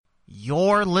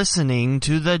You're listening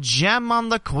to the Gem on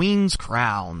the Queen's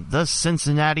Crown, the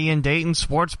Cincinnati and Dayton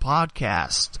Sports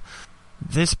Podcast.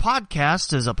 This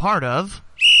podcast is a part of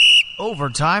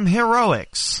Overtime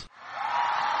Heroics.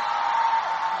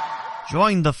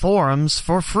 Join the forums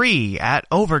for free at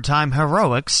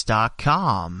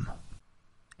overtimeheroics.com.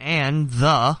 And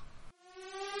the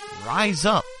Rise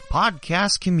Up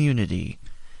Podcast Community,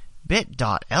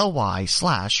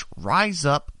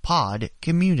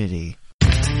 bit.ly/riseuppodcommunity.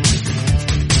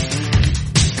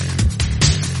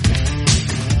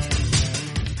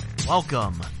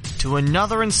 Welcome to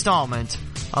another installment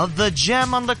of the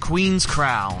Gem on the Queen's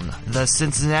Crown, the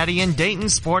Cincinnati and Dayton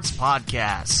Sports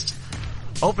Podcast.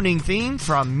 Opening theme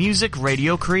from Music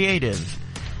Radio Creative.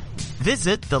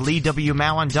 Visit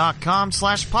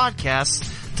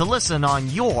theleewmowen.com/podcast to listen on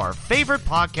your favorite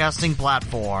podcasting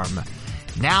platform.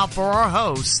 Now for our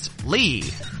host,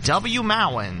 Lee W.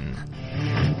 Mowen.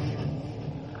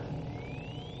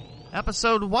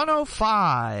 Episode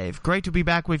 105. Great to be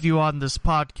back with you on this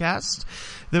podcast.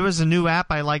 There is a new app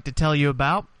I like to tell you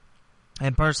about,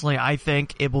 and personally I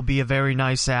think it will be a very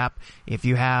nice app if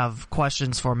you have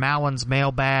questions for Mowen's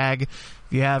mailbag, if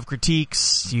you have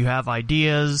critiques, you have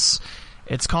ideas.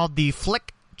 It's called the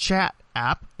Flick Chat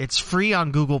app. It's free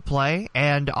on Google Play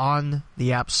and on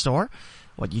the App Store.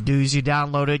 What you do is you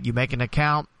download it, you make an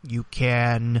account, you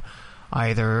can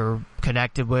either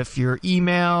connect it with your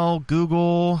email,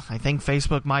 Google, I think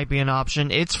Facebook might be an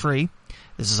option. It's free.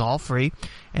 This is all free.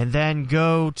 And then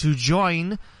go to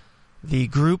join the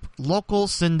group Local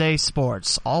Sunday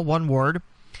Sports. All one word.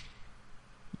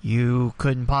 You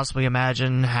couldn't possibly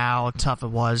imagine how tough it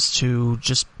was to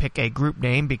just pick a group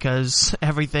name because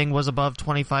everything was above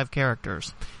 25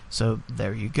 characters. So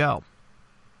there you go.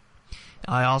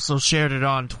 I also shared it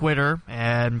on Twitter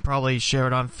and probably share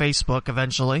it on Facebook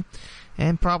eventually.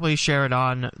 And probably share it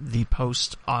on the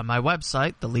post on my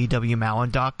website,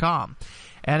 theleewmowen.com.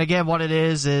 And again, what it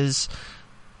is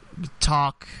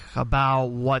talk about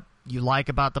what you like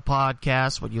about the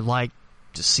podcast, what you like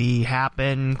to see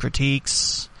happen,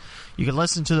 critiques. You can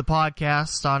listen to the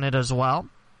podcast on it as well.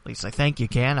 At least I think you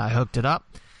can. I hooked it up.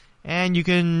 And you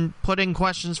can put in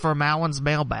questions for Mowen's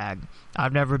mailbag.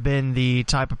 I've never been the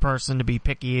type of person to be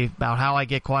picky about how I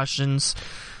get questions.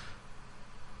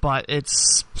 But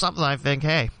it's something I think,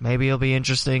 hey, maybe it'll be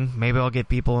interesting. Maybe I'll get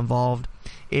people involved.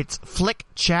 It's Flick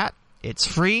Chat. It's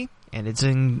free, and it's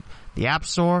in the App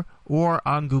Store or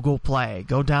on Google Play.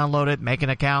 Go download it, make an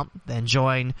account, then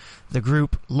join the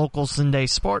group Local Sunday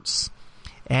Sports,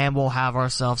 and we'll have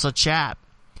ourselves a chat.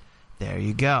 There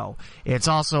you go. It's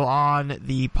also on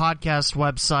the podcast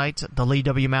website,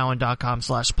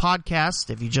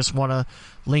 theleewmowen.com/podcast, if you just want to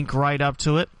link right up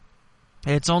to it.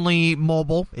 It's only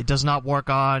mobile. It does not work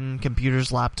on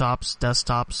computers, laptops,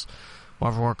 desktops,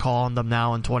 whatever we're calling them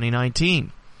now in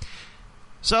 2019.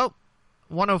 So,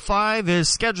 105 is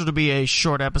scheduled to be a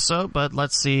short episode, but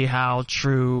let's see how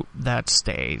true that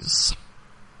stays.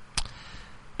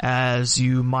 As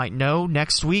you might know,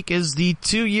 next week is the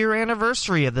 2-year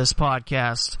anniversary of this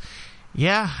podcast.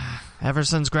 Yeah, ever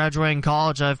since graduating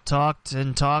college, I've talked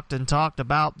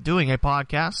about doing a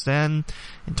podcast, and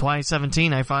in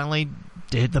 2017, I finally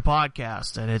did the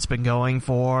podcast, and it's been going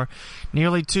for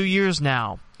nearly 2 years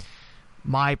now.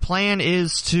 My plan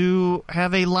is to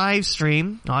have a live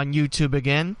stream on YouTube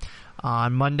again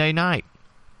on Monday night.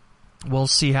 We'll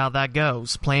see how that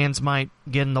goes. Plans might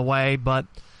get in the way, but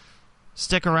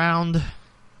stick around.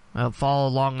 Follow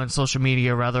along on social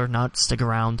media, rather, not stick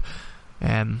around.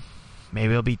 And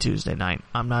maybe it'll be Tuesday night.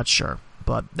 I'm not sure.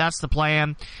 But that's the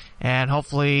plan, and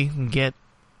hopefully get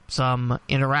some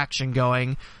interaction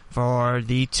going for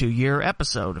the 2-year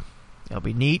episode. It'll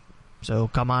be neat, so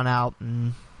come on out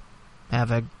and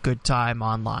have a good time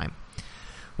online.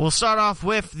 We'll start off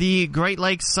with the Great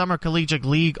Lakes Summer Collegiate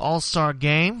League All-Star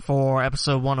Game for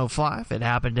episode 105. It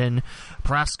happened in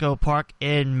Prasco Park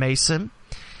in Mason,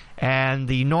 and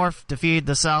the North defeated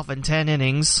the South in 10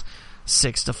 innings,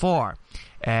 6-4.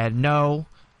 And no,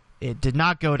 it did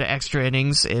not go to extra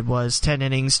innings. It was 10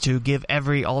 innings to give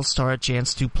every All-Star a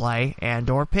chance to play and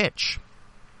or pitch,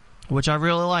 which I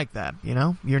really like that. You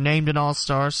know, you're named an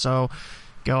All-Star, so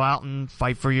go out and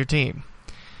fight for your team.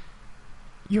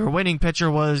 Your winning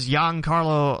pitcher was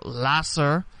Giancarlo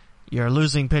Lasser. Your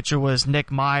losing pitcher was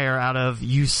Nick Meyer out of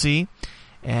UC.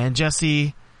 And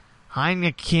Jesse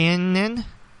Heikkinen, I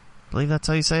believe that's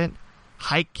how you say it,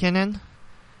 Heikkinen,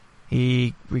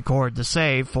 he recorded the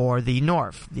save for the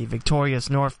North, the victorious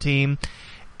North team.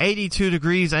 82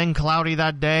 degrees and cloudy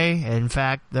that day. In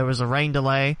fact, there was a rain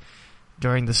delay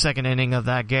during the second inning of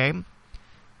that game.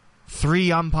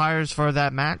 3 umpires for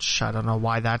that match. I don't know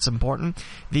why that's important.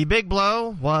 The big blow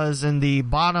was in the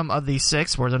bottom of the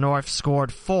 6th, where the North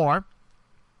scored 4.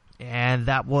 And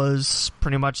that was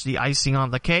pretty much the icing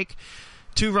on the cake.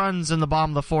 2 runs in the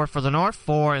bottom of the 4th for the North,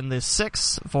 4 in the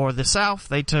 6th for the South.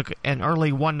 They took an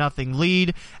early 1-0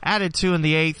 lead, added 2 in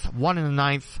the 8th, 1 in the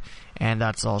 9th, and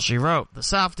that's all she wrote. The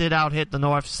South did out-hit the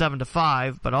North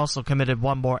 7-5, but also committed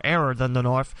one more error than the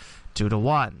North,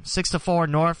 2-1. 6-4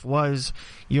 North was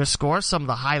your score. Some of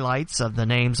the highlights of the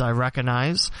names I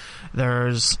recognize.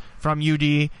 There's from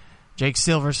UD, Jake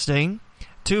Silverstein,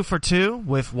 2 for 2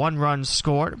 with 1 run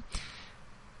scored.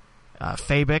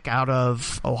 Fabic out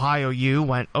of Ohio U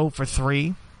went 0 for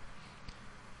 3.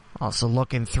 Also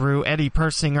looking through, Eddie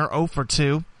Persinger 0 for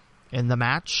 2 in the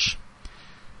match.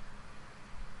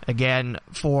 Again,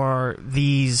 for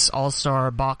these All-Star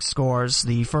box scores,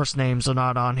 the first names are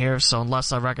not on here, so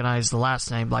unless I recognize the last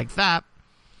name like that,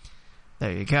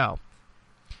 there you go.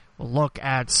 We'll look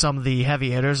at some of the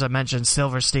heavy hitters. I mentioned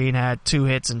Silverstein had 2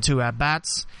 hits and 2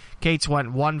 at-bats. Cates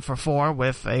went 1 for 4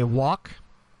 with a walk.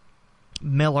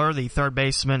 Miller, the third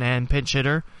baseman and pinch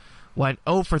hitter, went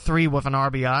 0 for 3 with an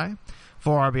RBI.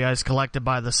 4 RBIs collected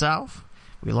by the South.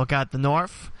 We look at the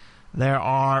North. There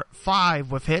are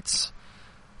 5 with hits.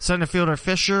 Center fielder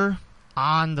Fisher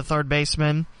on the third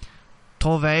baseman.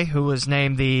 Tove, who was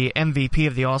named the MVP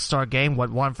of the All-Star game,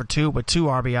 went 1 for 2 with 2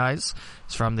 RBIs.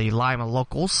 It's from the Lima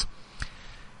locals.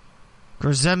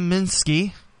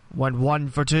 Grzeminski went 1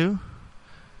 for 2.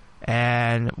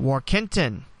 And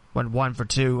Warkentin went 1 for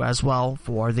 2 as well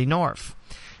for the North.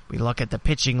 We look at the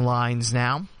pitching lines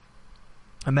now.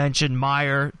 I mentioned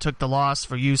Meyer took the loss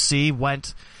for UC,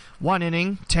 went 1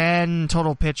 inning, 10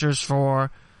 total pitchers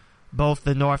for both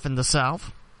the North and the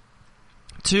South.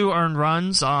 2 earned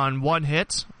runs on 1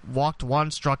 hit, walked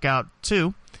 1, struck out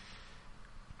 2.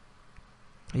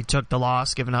 He took the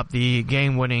loss, giving up the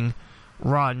game-winning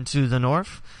run to the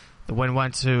North. The win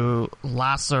went to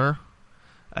Lasser,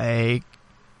 a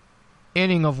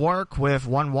inning of work with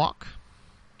 1 walk.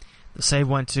 The save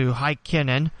went to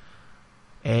Heikkinen,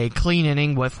 a clean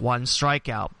inning with 1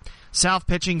 strikeout. South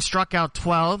pitching struck out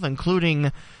 12,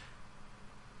 including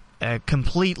a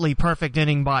completely perfect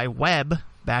inning by Webb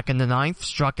back in the 9th,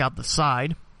 struck out the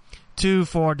side. 2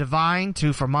 for Devine,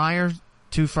 2 for Meyer,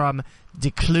 2 from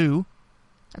DeClue.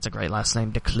 That's a great last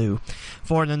name, DeClue.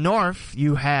 For the North,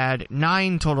 you had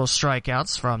 9 total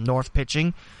strikeouts from North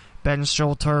pitching. Ben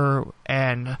Schulter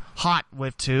and Hott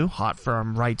with 2. Hott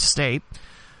from Wright State.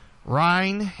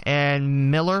 Ryan and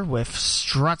Miller with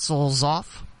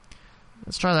Strelzoff.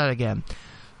 Let's try that again.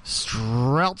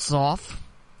 Strelzoff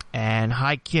and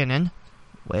Heikkinen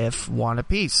with 1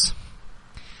 apiece.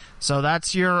 So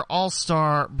that's your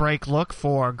All-Star break look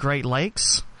for Great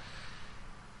Lakes.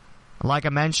 Like I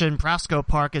mentioned, Prasco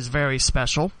Park is very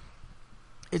special.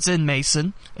 It's in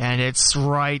Mason, and it's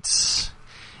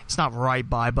not right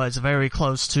by, but it's very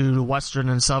close to the Western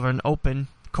and Southern Open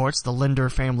courts, the Linder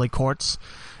family courts,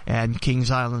 and Kings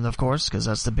Island, of course, because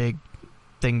that's the big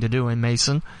thing to do in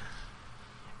Mason.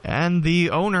 And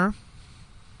the owner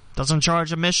doesn't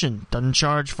charge admission, doesn't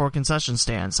charge for concession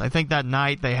stands. I think that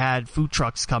night they had food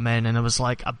trucks come in, and it was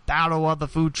like a battle of the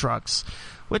food trucks,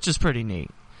 which is pretty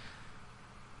neat.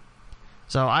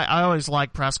 So I always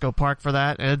like Prasco Park for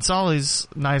that, and it's always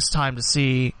a nice time to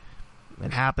see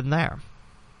it happen there.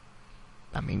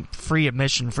 I mean, free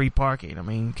admission, free parking. I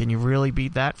mean, can you really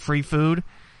beat that? Free food?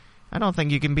 I don't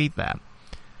think you can beat that.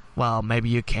 Well, maybe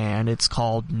you can. It's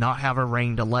called not have a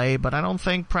rain delay, but I don't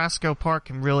think Prasco Park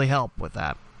can really help with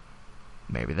that.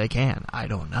 Maybe they can. I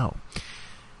don't know.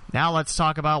 Now let's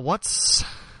talk about what's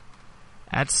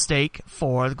at stake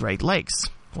for the Great Lakes.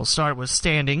 We'll start with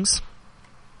standings.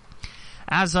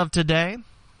 As of today,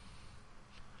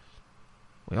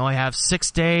 we only have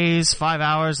 6 days, 5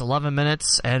 hours, 11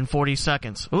 minutes, and 40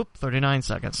 seconds. 39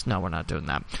 seconds. No, we're not doing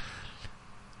that.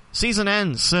 Season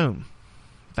ends soon.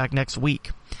 In fact, next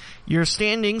week. Your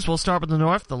standings, we'll start with the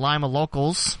North. The Lima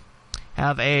locals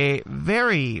have a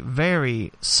very,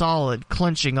 very solid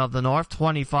clinching of the North,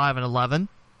 25-11.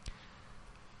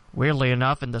 Weirdly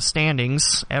enough, in the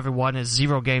standings, everyone is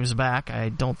 0 games back. I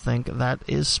don't think that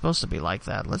is supposed to be like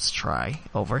that. Let's try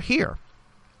over here.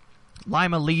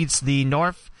 Lima leads the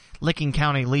North. Licking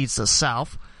County leads the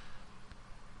South.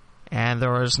 And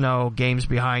there is no games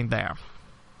behind there.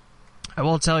 I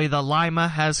will tell you that Lima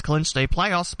has clinched a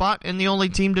playoff spot and the only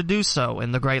team to do so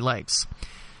in the Great Lakes.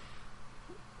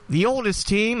 The oldest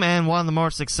team and one of the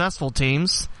more successful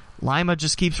teams, Lima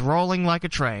just keeps rolling like a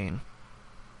train.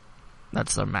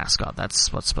 That's their mascot.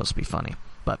 That's what's supposed to be funny.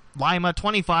 But Lima,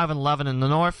 25-11 in the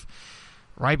North.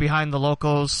 Right behind the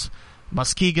locals,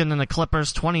 Muskegon and the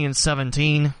Clippers,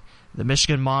 20-17. The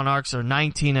Michigan Monarchs are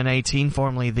 19-18,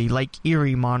 formerly the Lake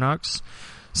Erie Monarchs.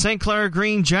 St. Clair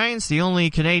Green Giants, the only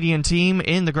Canadian team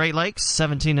in the Great Lakes,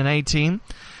 17-18.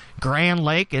 Grand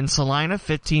Lake and Salina,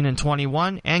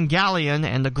 15-21. And Galleon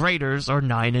and the Graders are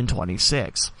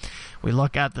 9-26. We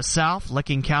look at the South.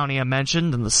 Licking County, I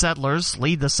mentioned, and the Settlers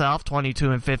lead the South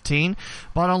 22-15,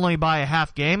 but only by a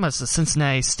half game, as the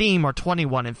Cincinnati Steam are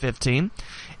 21-15.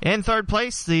 In third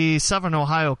place, the Southern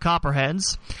Ohio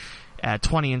Copperheads at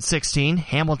 20-16.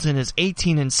 Hamilton is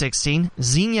 18-16.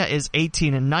 Xenia is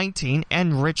 18-19,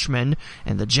 and Richmond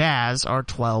and the Jazz are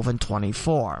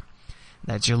 12-24.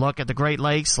 As you look at the Great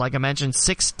Lakes, like I mentioned,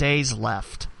 6 days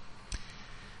left.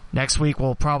 Next week,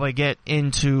 we'll probably get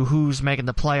into who's making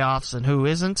the playoffs and who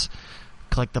isn't.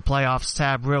 Click the playoffs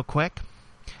tab real quick.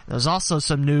 There's also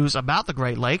some news about the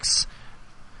Great Lakes,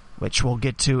 which we'll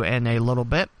get to in a little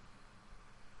bit.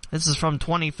 This is from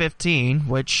 2015,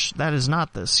 which that is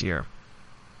not this year.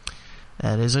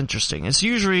 That is interesting. It's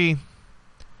usually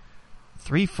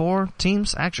 3-4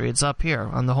 teams. Actually, it's up here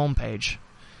on the homepage.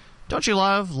 Don't you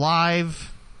love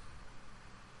live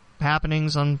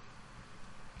happenings on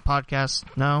podcasts?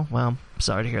 No? Well,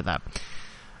 sorry to hear that.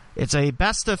 It's a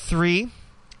best of 3.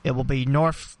 It will be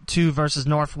North 2 versus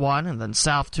North 1, and then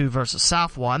South 2 versus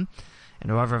South 1.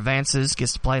 And whoever advances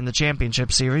gets to play in the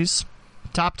championship series.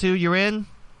 Top 2, you're in.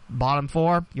 Bottom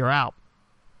 4, you're out.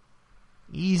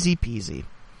 Easy peasy.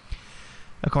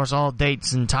 Of course, all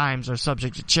dates and times are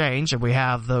subject to change, and we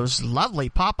have those lovely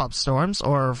pop-up storms,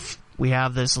 or we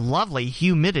have this lovely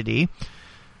humidity.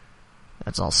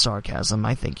 That's all sarcasm.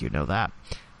 I think you know that.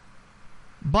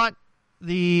 But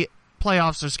the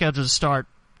playoffs are scheduled to start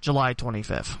July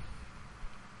 25th.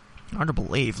 Hard to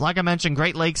believe. Like I mentioned,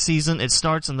 Great Lakes season, it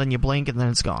starts and then you blink and then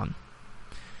it's gone.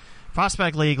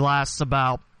 Prospect League lasts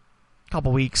about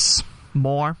couple weeks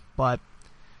more, but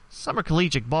summer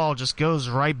collegiate ball just goes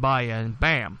right by you and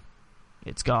bam,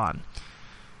 it's gone.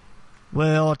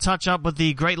 We'll touch up with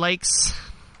the Great Lakes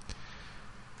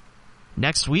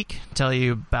next week, tell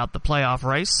you about the playoff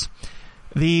race.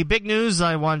 The big news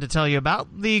I wanted to tell you about,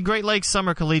 the Great Lakes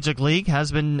Summer Collegiate League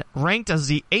has been ranked as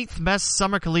the 8th best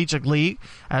summer collegiate league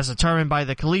as determined by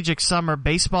the Collegiate Summer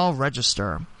Baseball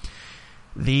Register.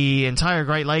 The entire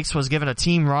Great Lakes was given a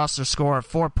team roster score of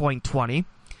 4.20,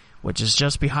 which is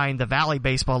just behind the Valley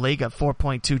Baseball League at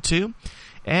 4.22,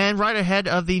 and right ahead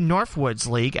of the Northwoods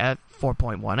League at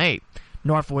 4.18.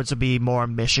 Northwoods would be more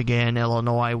Michigan,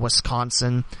 Illinois,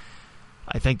 Wisconsin.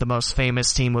 I think the most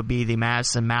famous team would be the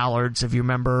Madison Mallards. If you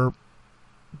remember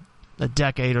a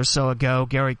decade or so ago,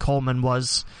 Gary Coleman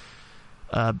was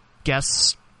a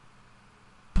guest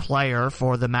player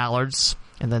for the Mallards.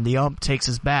 And then the ump takes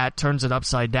his bat, turns it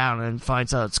upside down, and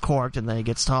finds out it's corked, and then he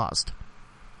gets tossed.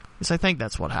 Yes, I think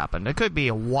that's what happened. It could be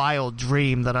a wild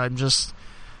dream that I'm just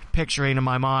picturing in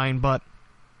my mind, but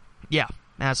yeah,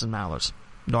 Madison Mallards,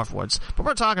 Northwoods. But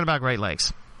we're talking about Great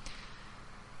Lakes.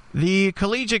 The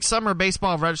Collegiate Summer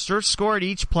Baseball Register scored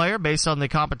each player based on the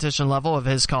competition level of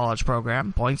his college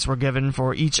program. Points were given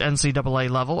for each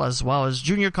NCAA level, as well as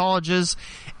junior colleges,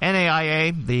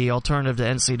 NAIA, the alternative to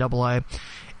NCAA,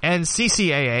 and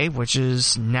CCAA, which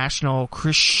is National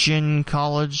Christian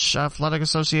College Athletic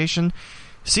Association.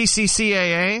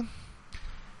 CCCAA,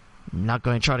 not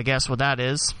going to try to guess what that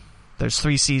is. There's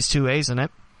 3 C's, 2 A's in it.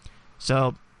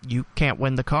 So you can't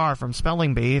win the car from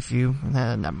Spelling Bee if you...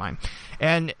 never mind.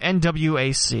 And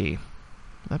NWAC. Would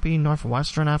that be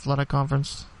Northwestern Athletic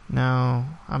Conference? No,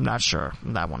 I'm not sure.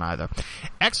 That one either.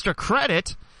 Extra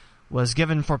credit was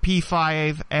given for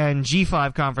P5 and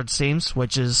G5 conference teams,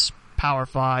 which is Power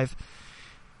 5,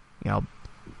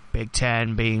 Big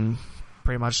Ten being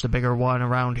pretty much the bigger one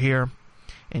around here,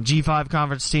 and G5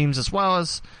 conference teams, as well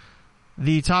as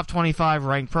the top 25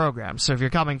 ranked programs. So if you're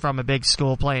coming from a big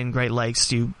school playing Great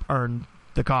Lakes, you earn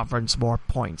the conference more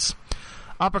points.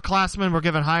 Upperclassmen were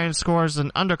given higher scores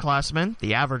than underclassmen.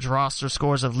 The average roster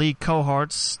scores of league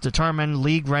cohorts determine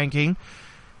league ranking,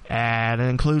 and it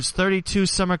includes 32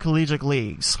 summer collegiate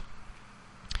leagues.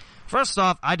 First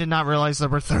off, I did not realize there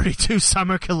were 32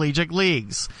 summer collegiate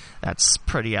leagues. That's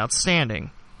pretty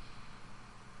outstanding.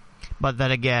 But then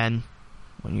again,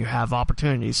 when you have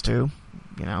opportunities to,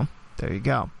 there you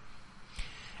go.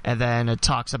 And then it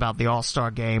talks about the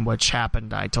All-Star game, which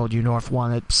happened, I told you, North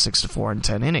won at 6-4 in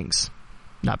 10 innings.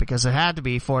 Not because it had to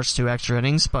be forced 2 extra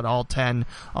innings, but all 10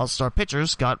 All-Star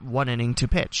pitchers got 1 inning to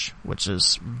pitch, which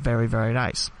is very, very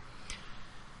nice.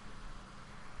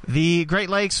 The Great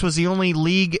Lakes was the only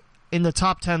league in the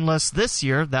top 10 list this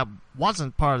year that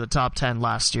wasn't part of the top 10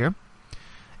 last year.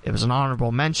 It was an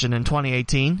honorable mention in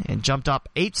 2018 and jumped up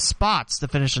 8 spots to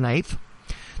finish in 8th.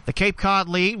 The Cape Cod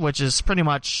League, which is pretty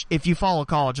much, if you follow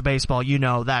college baseball, you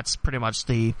know that's pretty much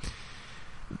I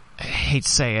hate to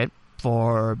say it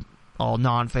for all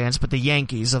non-fans, but the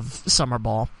Yankees of summer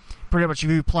ball. Pretty much if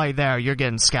you play there, you're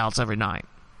getting scouts every night.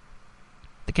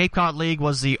 The Cape Cod League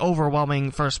was the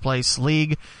overwhelming first-place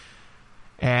league,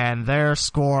 and their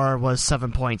score was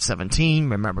 7.17.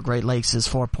 Remember, Great Lakes is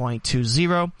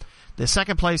 4.20. The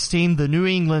second-place team, the New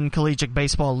England Collegiate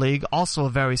Baseball League, also a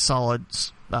very solid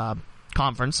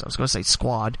conference. I was going to say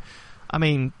squad. I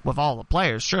mean, with all the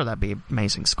players, sure, that'd be an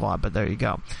amazing squad, but there you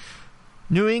go.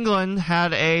 New England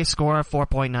had a score of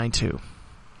 4.92.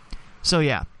 So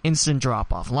yeah, instant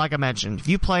drop-off. Like I mentioned, if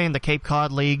you play in the Cape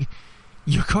Cod League,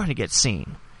 you're going to get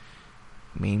seen.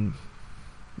 I mean,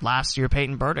 last year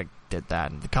Peyton Burdick did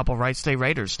that, and a couple of Wright State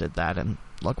Raiders did that, and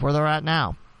look where they're at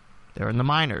now. They're in the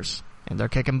minors, and they're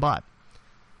kicking butt.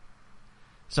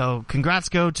 So congrats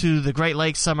go to the Great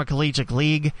Lakes Summer Collegiate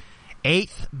League,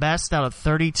 8th best out of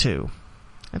 32.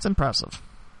 That's impressive.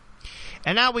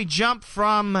 And now we jump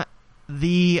from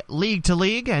the league to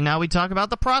league, and now we talk about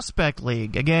the Prospect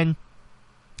League. Again,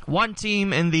 one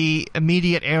team in the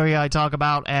immediate area I talk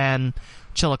about, and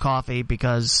Chillicothe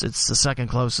because it's the second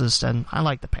closest, and I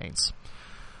like the Paints.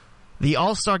 The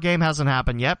All-Star Game hasn't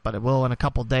happened yet, but it will in a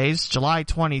couple days. July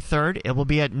 23rd, it will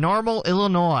be at Normal,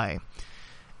 Illinois.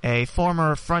 A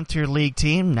former Frontier League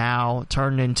team, now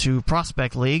turned into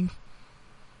Prospect League.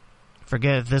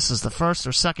 Forget if this is the first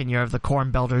or second year of the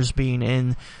Corn Belters being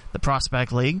in the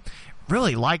Prospect League.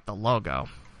 Really like the logo.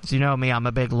 As you know me, I'm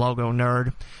a big logo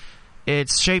nerd.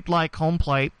 It's shaped like home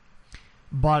plate,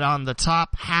 but on the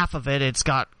top half of it, it's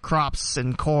got crops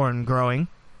and corn growing.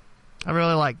 I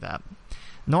really like that.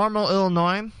 Normal,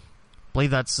 Illinois. I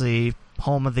believe that's the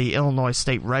home of the Illinois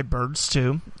State Redbirds,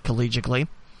 too, collegiately.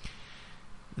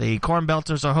 The Corn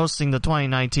Belters are hosting the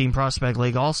 2019 Prospect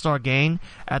League All-Star Game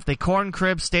at the Corn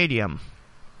Crib Stadium.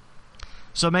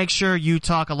 So make sure you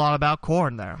talk a lot about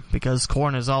corn there, because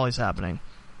corn is always happening.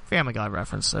 Family Guy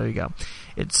reference, there you go.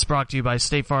 It's brought to you by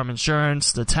State Farm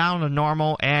Insurance, the town of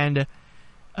Normal, and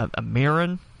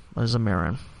Ameren? What is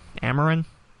Ameren? Ameren?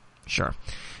 Sure.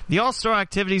 The All-Star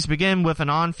activities begin with an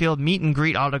on-field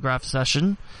meet-and-greet autograph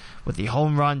session, with the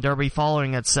Home Run Derby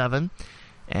following at 7.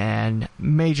 And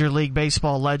Major League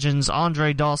Baseball legends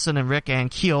Andre Dawson and Rick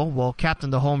Ankiel will captain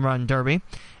the Home Run Derby.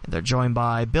 And they're joined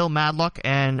by Bill Madlock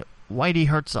and Whitey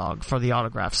Herzog for the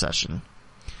autograph session.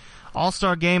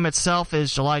 All-Star Game itself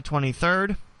is July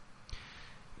 23rd.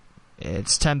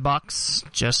 It's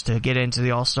 $10 just to get into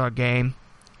the All-Star Game.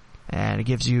 And it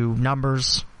gives you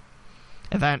numbers,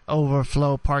 event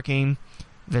overflow, parking.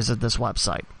 Visit this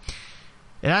website.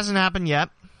 It hasn't happened yet.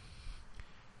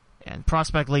 And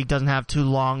Prospect League doesn't have too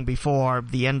long before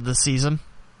the end of the season.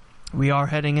 We are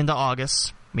heading into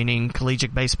August, meaning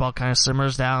collegiate baseball kind of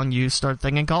simmers down. You start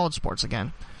thinking college sports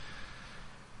again,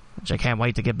 which I can't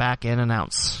wait to get back in and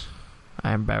announce.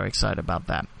 I am very excited about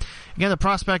that. Again, the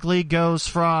Prospect League goes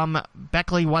from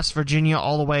Beckley, West Virginia,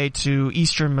 all the way to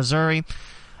Eastern Missouri.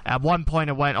 At one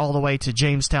point, it went all the way to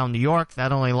Jamestown, New York.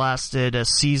 That only lasted a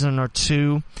season or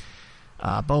two.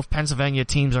 Both Pennsylvania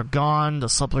teams are gone. The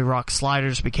Slippery Rock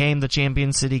Sliders became the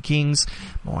Champion City Kings.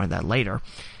 More on that later.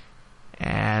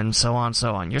 And so on,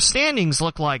 so on. Your standings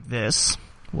look like this.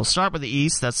 We'll start with the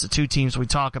East. That's the two teams we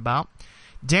talk about.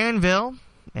 Danville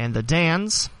and the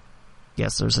Dans.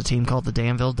 Yes, there's a team called the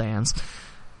Danville Dans.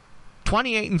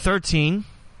 28-13.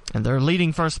 And they're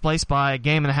leading first place by a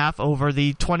game and a half over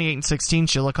the 28-16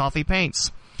 Chillicothe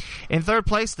Paints. In third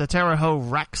place, the Terre Haute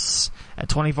Rex at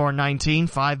 24-19,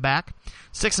 5 back.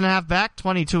 6.5 back,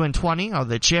 22-20 are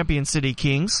the Champion City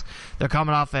Kings. They're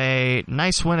coming off a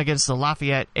nice win against the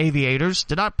Lafayette Aviators.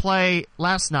 Did not play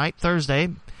last night, Thursday.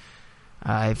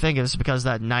 I think it was because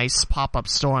of that nice pop-up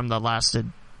storm that lasted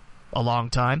a long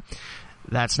time.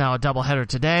 That's now a doubleheader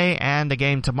today and a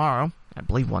game tomorrow. I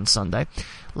believe one Sunday.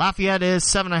 Lafayette is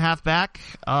 7.5 back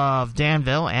of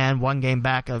Danville and 1 game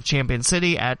back of Champion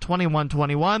City at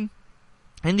 21-21.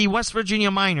 And the West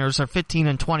Virginia Miners are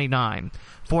 15-29,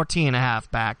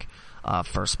 14.5 back of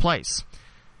first place.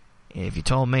 If you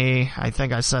told me, I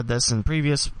think I said this in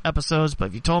previous episodes, but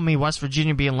if you told me West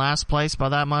Virginia be in last place by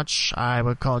that much, I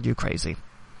would call you crazy.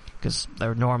 Because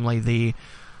they're normally the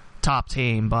top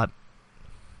team, but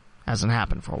hasn't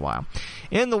happened for a while.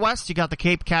 In the West, you got the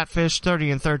Cape Catfish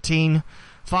 30-13,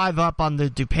 5 up on the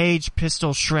DuPage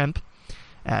Pistol Shrimp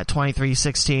at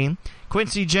 23-16.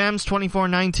 Quincy Gems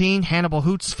 24-19, Hannibal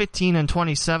Hoots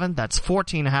 15-27. That's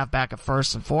 14.5 back of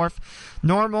first and fourth.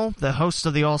 Normal, the host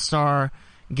of the All-Star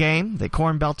Game, the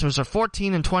Corn Belters are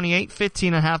 14-28,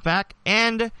 15.5 back,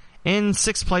 and in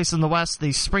sixth place in the West,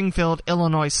 the Springfield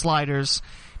Illinois Sliders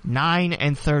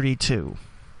 9-32.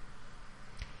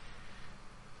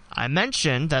 I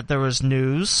mentioned that there was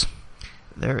news.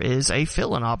 There is a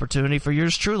fill-in opportunity for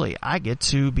yours truly. I get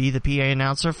to be the PA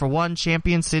announcer for one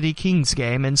Champion City Kings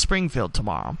game in Springfield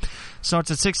tomorrow.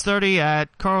 Starts at 6:30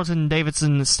 at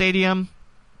Carleton-Davidson Stadium.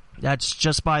 That's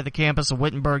just by the campus of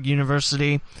Wittenberg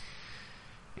University.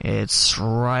 It's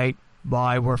right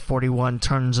by where 41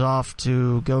 turns off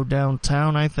to go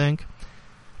downtown, I think.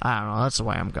 I don't know, that's the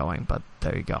way I'm going, but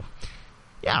there you go.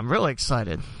 Yeah, I'm really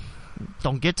excited.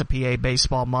 Don't get to PA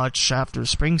baseball much after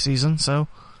spring season, so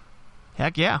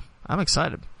heck yeah, I'm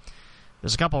excited.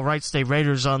 There's a couple of Wright State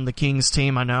Raiders on the Kings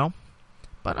team, I know,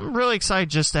 but I'm really excited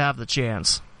just to have the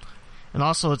chance. And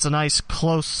also, it's a nice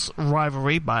close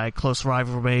rivalry. By close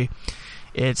rivalry,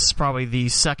 it's probably the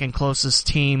second closest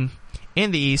team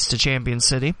in the East to Champion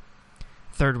City.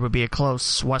 Third would be a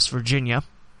close West Virginia.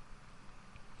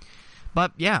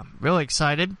 But yeah, really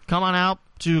excited. Come on out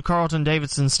to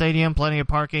Carleton-Davidson Stadium. Plenty of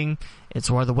parking. It's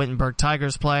where the Wittenberg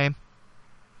Tigers play.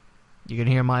 You can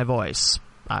hear my voice.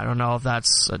 I don't know if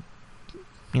that's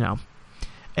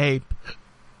a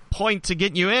point to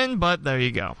get you in, but there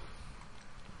you go.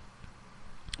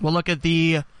 We'll look at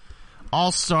the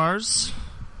All-Stars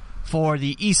for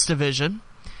the East Division.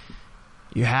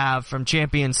 You have from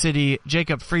Champion City,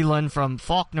 Jacob Freeland from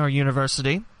Faulkner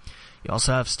University. You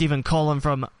also have Stephen Cullen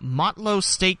from Motlow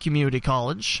State Community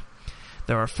College.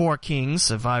 There are 4 Kings,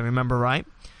 if I remember right.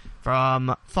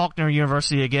 From Faulkner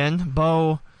University again,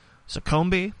 Bo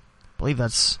Succombe. I believe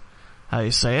that's how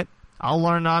you say it. I'll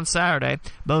learn on Saturday.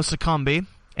 Bo Succombe.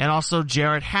 And also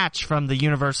Jared Hatch from the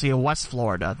University of West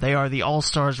Florida. They are the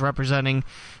All-Stars representing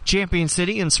Champion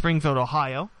City in Springfield,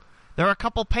 Ohio. There are a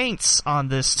couple paints on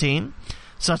this team,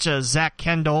 such as Zach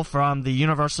Kendall from the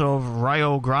University of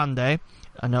Rio Grande.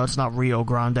 I know it's not Rio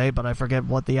Grande, but I forget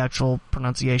what the actual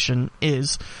pronunciation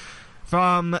is.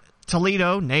 From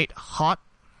Toledo, Nate Hott.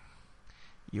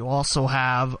 You also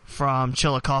have from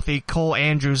Chillicothe, Cole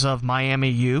Andrews of Miami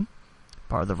U,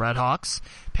 part of the Red Hawks.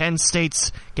 Penn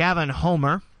State's Gavin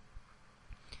Homer.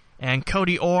 And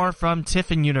Cody Orr from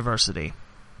Tiffin University.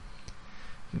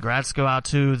 Congrats go out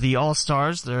to the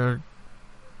All-Stars. They're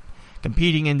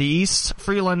competing in the East.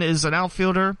 Freeland is an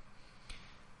outfielder,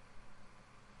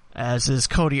 as is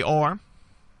Cody Orr.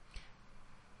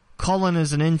 Cullen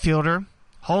is an infielder.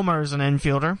 Homer is an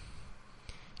infielder.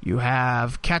 You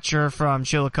have catcher from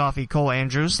Chillicothe, Cole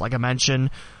Andrews, like I mentioned,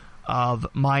 of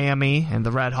Miami and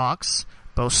the Red Hawks.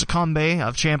 Bo Succombe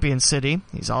of Champion City.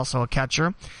 He's also a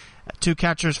catcher. 2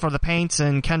 catchers for the Paints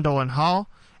in Kendall and Hall.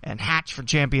 And Hatch for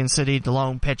Champion City, the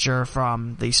lone pitcher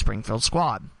from the Springfield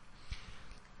squad.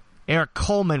 Eric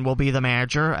Coleman will be the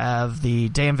manager of the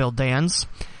Danville Dans.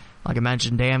 Like I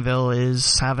mentioned, Danville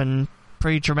is having a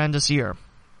pretty tremendous year.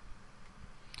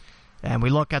 And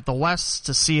we look at the West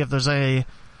to see if there's any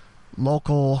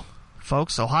local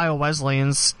folks. Ohio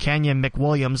Wesleyan's Kenyon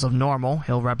McWilliams of Normal.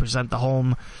 He'll represent the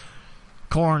home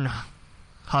Corn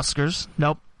Huskers.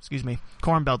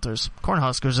 Corn Belters. Corn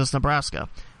Huskers is Nebraska.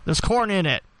 There's corn in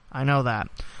it. I know that.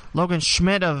 Logan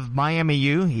Schmidt of Miami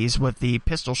U. He's with the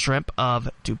Pistol Shrimp of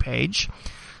DuPage.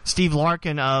 Steve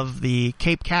Larkin of the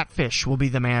Cape Catfish will be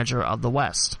the manager of the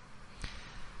West.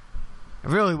 I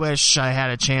really wish I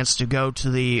had a chance to go to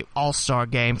the All-Star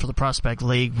game for the Prospect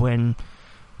League when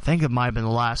I think it might have been the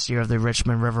last year of the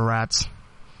Richmond River Rats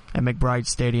at McBride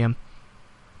Stadium.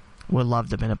 Would love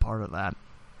to have been a part of that.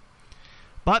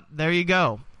 But there you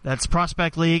go. That's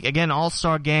Prospect League. Again,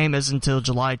 All-Star Game is until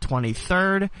July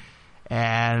 23rd.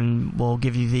 And we'll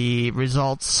give you the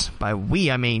results. By we,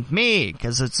 I mean me,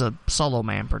 because it's a solo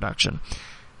man production.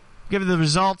 Give you the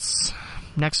results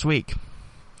next week.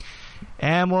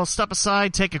 And we'll step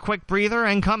aside, take a quick breather,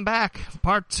 and come back.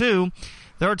 Part 2.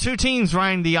 There are 2 teams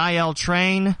riding the IL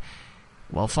train.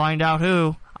 We'll find out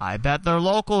who. I bet they're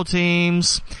local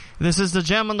teams. This is the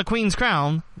Gem on the Queen's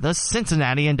Crown, the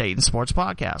Cincinnati and Dayton Sports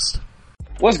Podcast.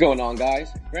 What's going on, guys?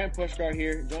 Grant Pushkar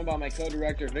here, joined by my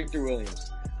co-director, Victor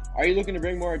Williams. Are you looking to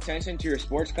bring more attention to your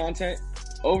sports content?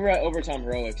 Over at Overtime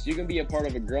Heroics, you can be a part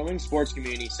of a growing sports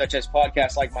community such as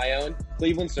podcasts like my own,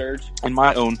 Cleveland Surge, and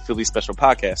my own Philly Special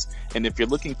Podcast. And if you're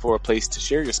looking for a place to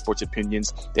share your sports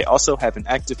opinions, they also have an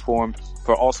active forum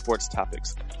for all sports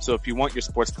topics. So if you want your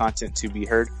sports content to be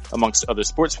heard amongst other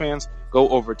sports fans, go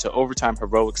over to Overtime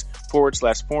Heroics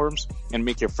 /forums and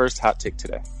make your first hot take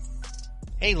today.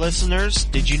 Hey listeners,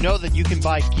 did you know that you can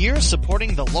buy gear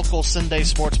supporting the local Sunday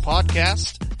Sports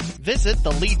Podcast? Visit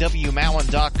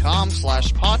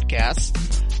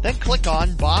theleewmowen.com/podcast, then click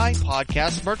on Buy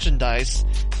Podcast Merchandise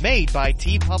made by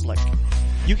TeePublic.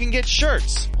 You can get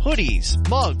shirts, hoodies,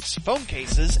 mugs, phone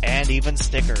cases, and even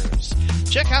stickers.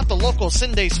 Check out the local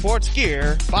Sunday Sports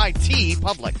gear by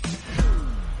TeePublic.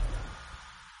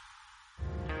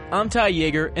 I'm Ty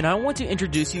Yeager, and I want to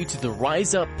introduce you to the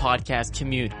Rise Up podcast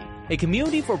community, a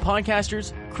community for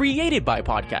podcasters created by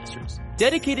podcasters,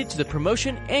 dedicated to the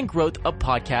promotion and growth of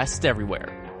podcasts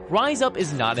everywhere. Rise Up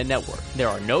is not a network. There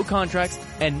are no contracts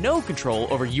and no control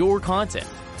over your content.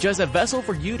 Just a vessel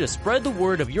for you to spread the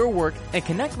word of your work and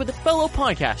connect with fellow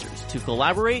podcasters to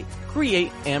collaborate,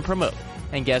 create, and promote.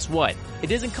 And guess what? It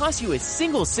doesn't cost you a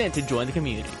single cent to join the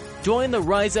community. Join the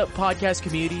Rise Up podcast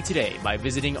community today by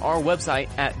visiting our website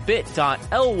at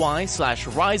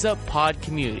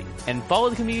bit.ly/riseuppodcommunity and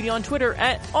follow the community on Twitter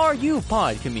at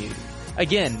RUPodCommunity.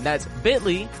 Again, that's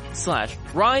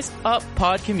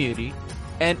bit.ly/riseuppodcommunity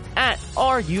and at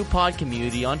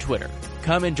RUPodCommunity on Twitter.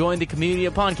 Come and join the community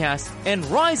of podcasts and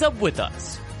rise up with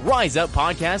us. Rise Up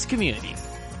Podcast Community.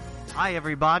 Hi,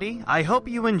 everybody. I hope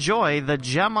you enjoy the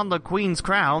gem on the Queen's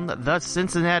Crown, the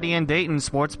Cincinnati and Dayton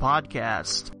Sports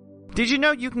Podcast. Did you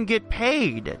know you can get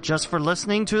paid just for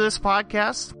listening to this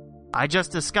podcast? I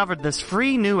just discovered this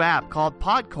free new app called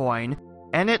Podcoin,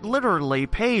 and it literally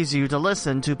pays you to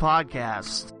listen to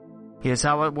podcasts. Here's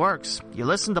how it works. You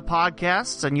listen to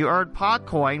podcasts and you earn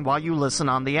Podcoin while you listen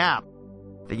on the app.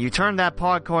 Then you turn that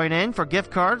Podcoin in for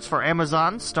gift cards for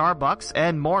Amazon, Starbucks,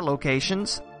 and more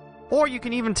locations. Or you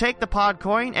can even take the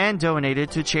Podcoin and donate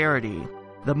it to charity.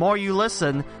 The more you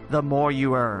listen, the more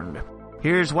you earn.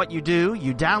 Here's what you do.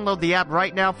 You download the app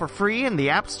right now for free in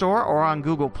the App Store or on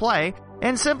Google Play,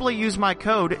 and simply use my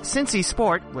code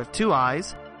CincySport with 2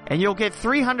 I's, and you'll get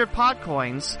 300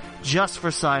 Podcoins just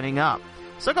for signing up.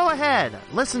 So go ahead,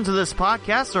 listen to this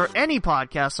podcast or any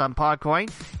podcast on Podcoin,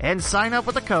 and sign up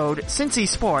with the code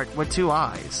CincySport with 2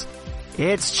 I's.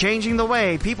 It's changing the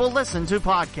way people listen to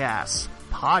podcasts.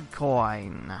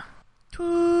 Podcoin.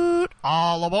 Toot!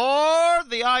 All aboard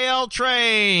the IL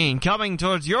train, coming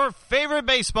towards your favorite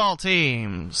baseball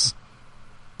teams.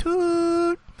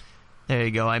 Toot! There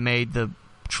you go, I made the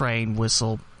train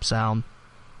whistle sound.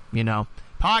 You know,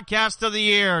 Podcast of the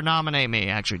Year, nominate me.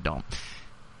 Actually, don't.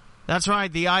 That's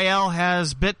right, the IL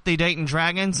has bit the Dayton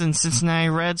Dragons and Cincinnati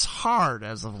Reds hard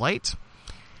as of late.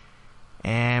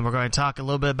 And we're going to talk a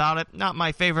little bit about it. Not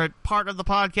my favorite part of the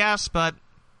podcast, but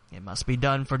it must be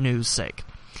done for news' sake.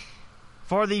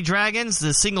 For the Dragons,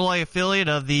 the single-A affiliate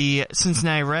of the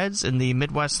Cincinnati Reds in the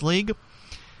Midwest League, a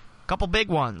couple big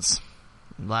ones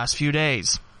in the last few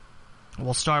days.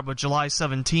 We'll start with July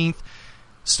 17th.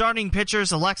 Starting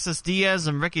pitchers Alexis Diaz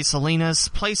and Ricky Salinas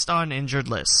placed on injured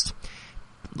list.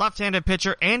 Left-handed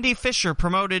pitcher Andy Fisher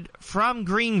promoted from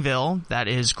Greenville, that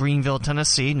is Greenville,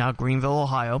 Tennessee, not Greenville,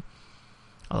 Ohio.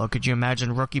 Although, could you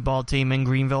imagine a rookie ball team in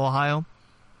Greenville, Ohio?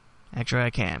 Actually,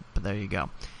 I can't, but there you go.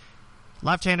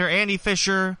 Left-hander Andy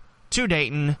Fisher to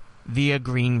Dayton via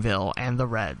Greenville and the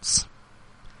Reds.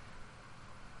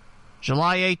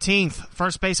 July 18th,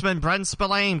 first baseman Brent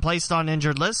Spillane placed on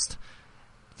injured list.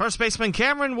 First baseman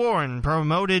Cameron Warren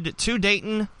promoted to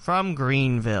Dayton from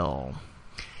Greenville.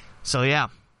 So yeah,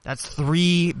 that's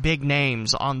 3 big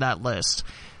names on that list.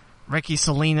 Ricky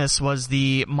Salinas was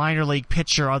the minor league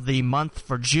pitcher of the month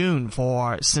for June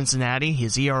for Cincinnati.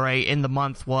 His ERA in the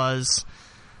month was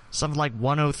something like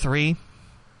 103,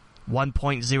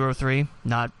 1.03.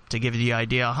 Not to give you the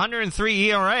idea.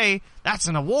 103 ERA, that's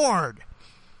an award.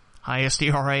 Highest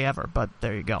ERA ever, but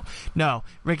there you go. No,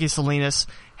 Ricky Salinas,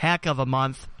 heck of a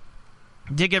month.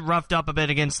 Did get roughed up a bit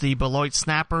against the Beloit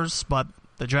Snappers, but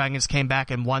the Dragons came back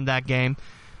and won that game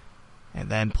and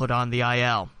then put on the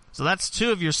IL. So that's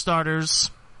 2 of your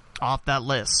starters off that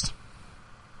list.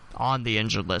 On the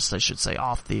injured list, I should say,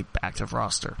 off the active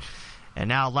roster. And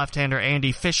now left-hander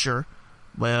Andy Fisher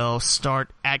will start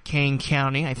at Kane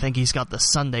County. I think he's got the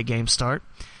Sunday game start.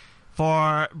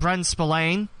 For Brent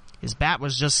Spillane, his bat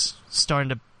was just starting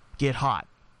to get hot.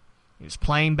 He was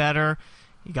playing better.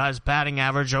 He got his batting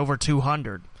average over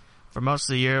 200. For most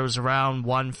of the year, it was around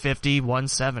 150,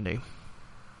 170.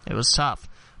 It was tough,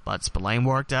 but Spillane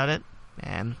worked at it,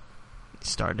 and he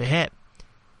started to hit.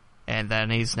 And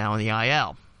then he's now in the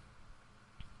IL.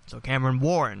 So Cameron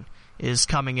Warren is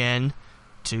coming in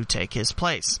to take his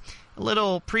place. A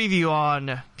little preview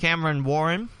on Cameron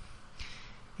Warren.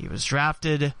 He was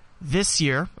drafted this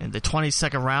year in the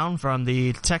 22nd round from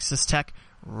the Texas Tech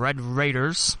Red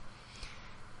Raiders.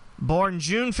 Born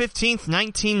June 15th,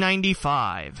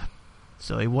 1995.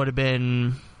 So he would have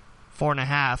been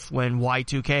 4.5 when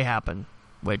Y2K happened,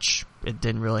 which it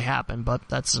didn't really happen, but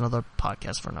that's another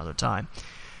podcast for another time.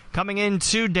 Coming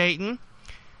into Dayton,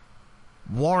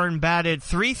 Warren batted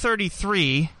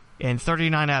 .333 in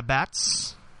 39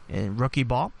 at-bats in rookie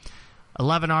ball.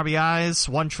 11 RBIs,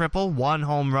 1 triple, 1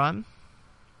 home run.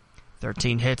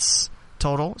 13 hits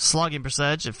total. Slugging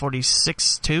percentage at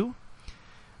 46.2.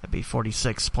 That'd be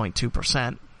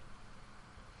 46.2%.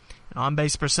 An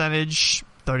on-base percentage,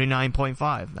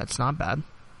 39.5. That's not bad.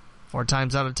 4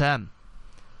 times out of 10.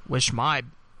 Wish my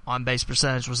on-base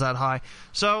percentage was that high.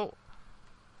 So,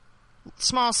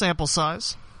 small sample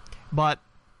size, but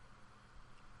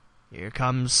here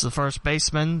comes the first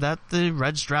baseman that the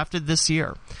Reds drafted this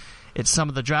year. It's some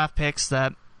of the draft picks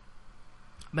that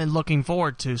I've been looking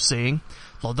forward to seeing.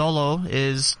 Lodolo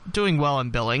is doing well in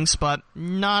Billings, but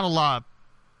not a lot of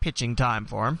pitching time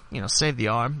for him. Save the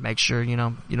arm. Make sure, you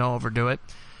don't overdo it.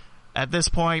 At this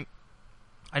point,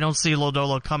 I don't see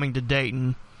Lodolo coming to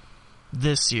Dayton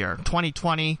this year.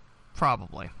 2020,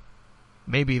 probably.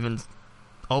 Maybe even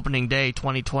opening day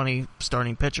 2020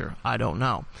 starting pitcher. I don't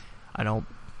know. I don't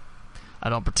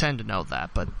pretend to know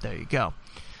that, but there you go.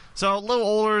 So a little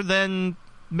older than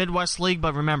Midwest League,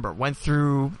 but remember, went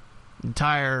through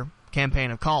entire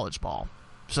campaign of college ball.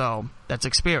 So that's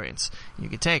experience. You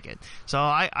can take it. So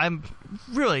I'm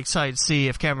really excited to see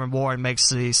if Cameron Warren makes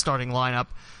the starting lineup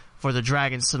for the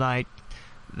Dragons tonight.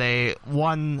 They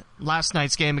won last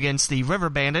night's game against the River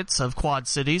Bandits of Quad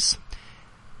Cities.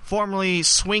 Formerly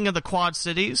Swing of the Quad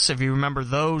Cities, if you remember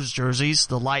those jerseys,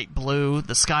 the light blue,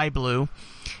 the sky blue,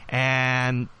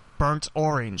 and burnt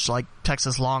orange, like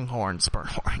Texas Longhorns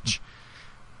burnt orange.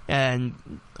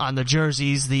 And on the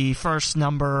jerseys, the first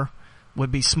number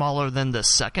would be smaller than the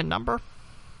second number.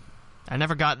 I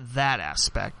never got that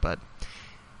aspect, but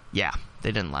yeah,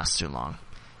 they didn't last too long.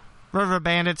 River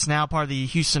Bandits, now part of the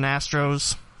Houston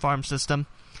Astros farm system.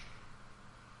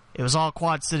 It was all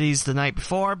Quad Cities the night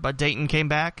before, but Dayton came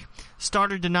back.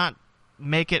 Starter did not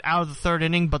make it out of the third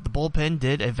inning, but the bullpen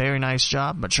did a very nice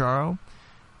job. Machado,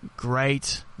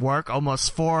 great work.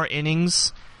 Almost 4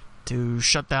 innings to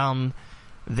shut down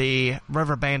the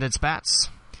River Bandits' bats.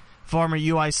 Former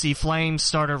UIC Flames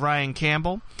starter Ryan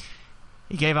Campbell.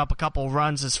 He gave up a couple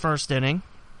runs his first inning.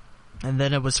 And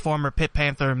then it was former Pitt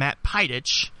Panther Matt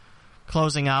Pidich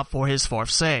closing out for his 4th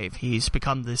save. He's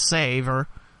become the saver.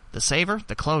 The saver?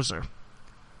 The closer.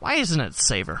 Why isn't it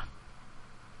saver?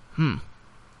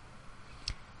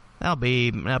 That'll be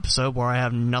an episode where I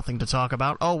have nothing to talk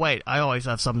about. Oh, wait, I always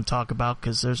have something to talk about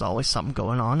because there's always something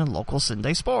going on in local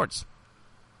Sunday sports.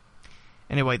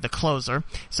 Anyway, the closer,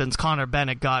 since Connor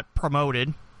Bennett got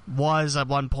promoted, was at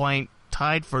one point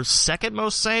tied for second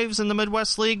most saves in the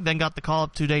Midwest League, then got the call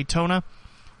up to Daytona,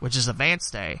 which is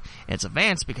Advanced A. And it's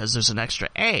advanced because there's an extra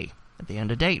A at the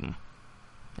end of Dayton.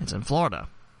 It's in Florida.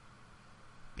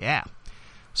 Yeah.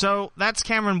 So that's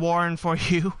Cameron Warren for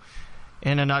you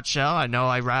in a nutshell. I know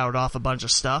I rattled off a bunch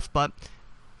of stuff, but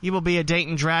he will be a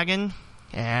Dayton Dragon,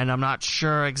 and I'm not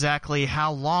sure exactly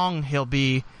how long he'll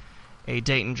be a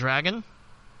Dayton Dragon.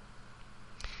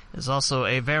 It's also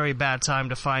a very bad time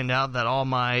to find out that all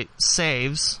my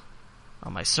saves,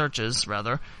 all my searches,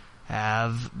 rather,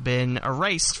 have been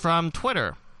erased from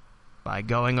Twitter by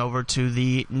going over to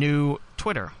the new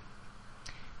Twitter.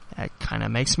 That kind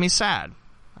of makes me sad.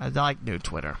 I like new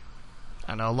Twitter.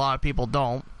 I know a lot of people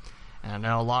don't, and I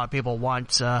know a lot of people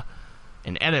want an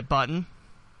edit button,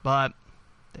 but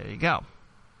there you go.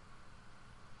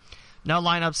 No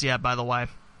lineups yet, by the way.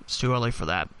 It's too early for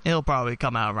that. It'll probably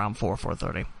come out around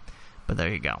 4:30. But there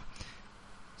you go.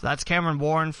 So that's Cameron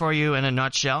Warren for you in a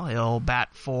nutshell. He'll bat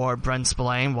for Brent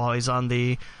Spillane while he's on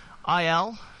the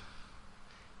IL.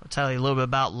 I'll tell you a little bit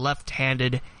about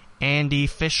left-handed Andy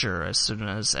Fisher as soon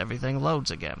as everything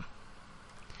loads again.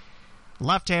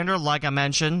 Left-hander, like I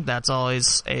mentioned, that's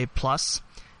always a plus.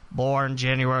 Born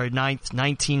January 9th,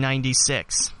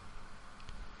 1996.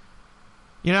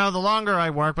 You know, the longer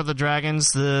I work with the Dragons,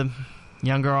 the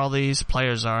younger all these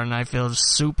players are, and I feel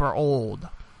super old.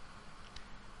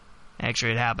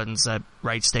 Actually, it happens at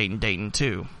Wright State and Dayton,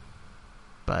 too.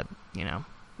 But, you know,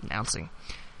 announcing.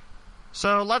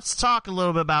 So, let's talk a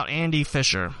little bit about Andy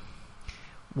Fisher.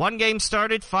 1 game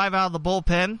started, 5 out of the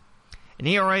bullpen. An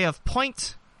ERA of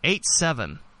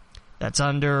 .87. That's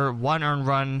under 1 earned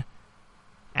run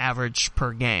average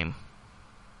per game.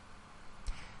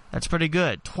 That's pretty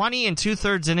good. 20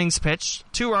 2/3 innings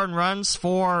pitched, 2 earned runs,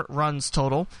 4 runs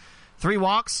total. 3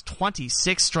 walks,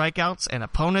 26 strikeouts, and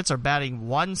opponents are batting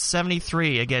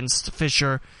 .173 against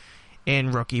Fisher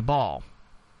in rookie ball.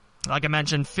 Like I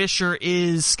mentioned, Fisher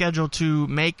is scheduled to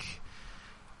make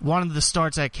one of the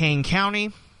starts at Kane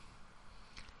County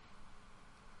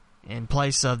in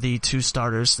place of the 2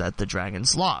 starters that the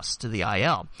Dragons lost to the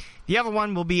IL. The other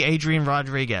one will be Adrian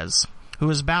Rodriguez, who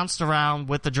has bounced around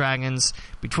with the Dragons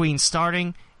between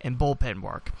starting and bullpen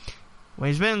work. When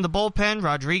he's been in the bullpen,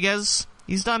 Rodriguez,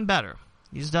 he's done better.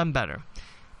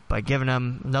 By giving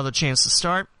him another chance to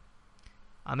start,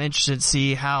 I'm interested to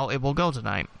see how it will go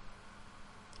tonight.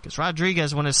 Because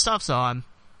Rodriguez, when his stuff's on,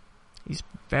 he's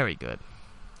very good.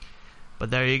 But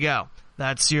there you go.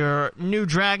 That's your new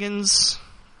Dragons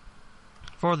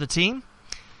for the team.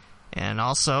 And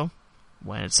also,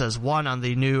 when it says 1 on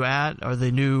the new ad, or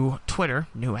the new Twitter,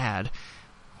 new ad,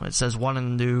 when it says 1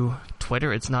 on the new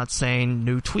Twitter, it's not saying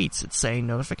new tweets, it's saying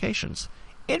notifications.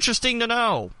 Interesting to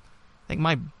know. I think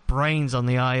my brain's on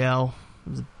the IL. It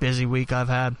was a busy week I've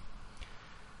had.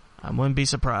 I wouldn't be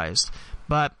surprised.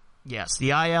 But, yes,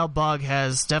 the IL bug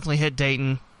has definitely hit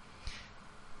Dayton.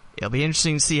 It'll be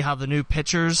interesting to see how the new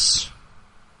pitchers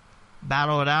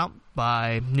battle it out.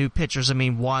 By new pitchers, I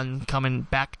mean one coming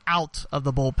back out of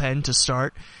the bullpen to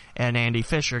start, and Andy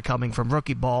Fisher coming from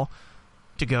rookie ball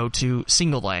to go to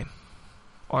single A,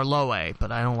 or low A,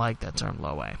 but I don't like that term,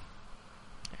 low A.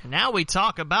 And now we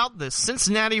talk about the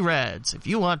Cincinnati Reds. If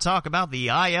you want to talk about the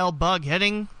IL bug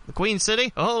hitting the Queen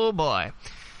City, oh boy.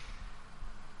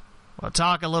 We'll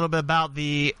talk a little bit about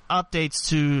the updates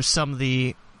to some of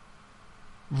the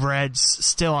Reds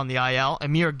still on the IL.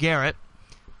 Amir Garrett,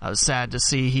 I was sad to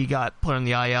see he got put on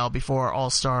the IL before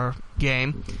All-Star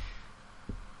game.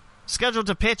 Scheduled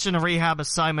to pitch in a rehab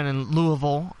assignment in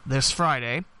Louisville this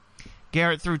Friday.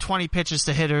 Garrett threw 20 pitches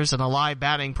to hitters in a live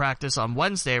batting practice on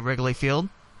Wednesday at Wrigley Field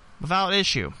without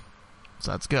issue.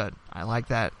 So that's good. I like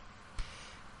that.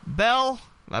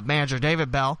 Manager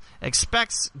David Bell,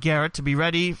 expects Garrett to be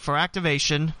ready for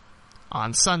activation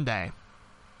on Sunday.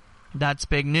 That's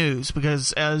big news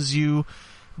because, as you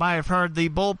might have heard, the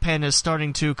bullpen is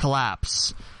starting to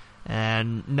collapse.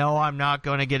 And no, I'm not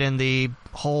going to get in the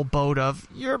whole boat of,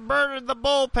 you're burning the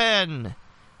bullpen.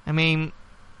 I mean,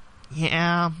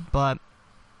 yeah, but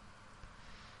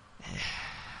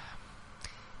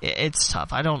it's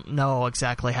tough. I don't know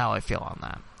exactly how I feel on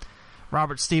that.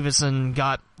 Robert Stevenson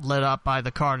got lit up by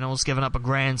the Cardinals, giving up a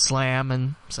grand slam,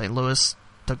 and St. Louis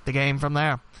took the game from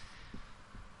there.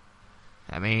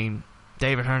 I mean,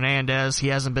 David Hernandez, he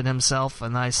hasn't been himself,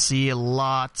 and I see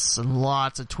lots and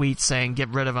lots of tweets saying get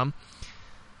rid of him.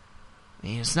 I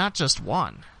mean, it's not just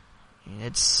one. I mean,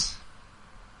 it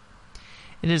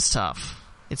is tough.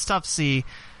 It's tough to see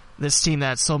this team that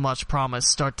has so much promise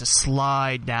start to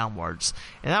slide downwards.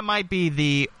 And that might be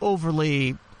the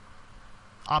overly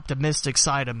optimistic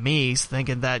side of me,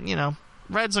 thinking that,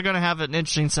 Reds are going to have an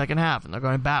interesting second half, and they're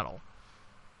going to battle.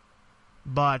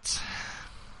 But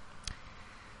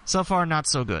so far, not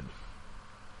so good.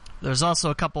 There's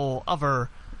also a couple other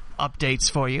updates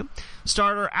for you.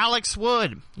 Starter Alex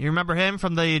Wood. You remember him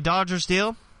from the Dodgers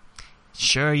deal?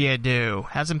 Sure you do.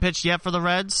 Hasn't pitched yet for the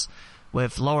Reds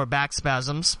with lower back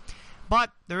spasms.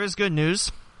 But there is good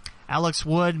news. Alex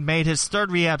Wood made his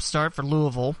third rehab start for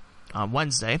Louisville on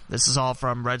Wednesday. This is all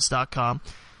from Reds.com.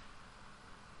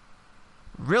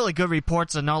 Really good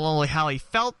reports on not only how he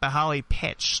felt, but how he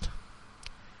pitched.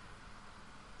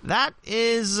 That's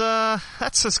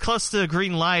as close to a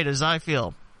green light as I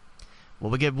feel. Will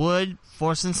we get Wood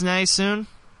for Cincinnati soon?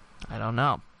 I don't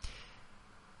know.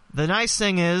 The nice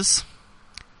thing is,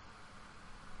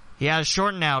 he had a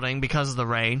shortened outing because of the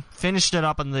rain, finished it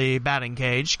up in the batting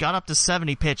cage, got up to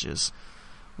 70 pitches.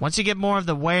 Once you get more of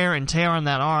the wear and tear on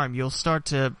that arm, you'll start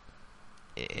to,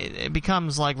 it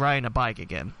becomes like riding a bike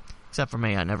again. Except for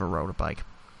me, I never rode a bike.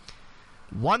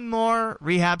 One more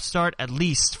rehab start at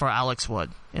least for Alex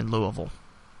Wood in Louisville.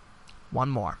 One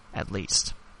more, at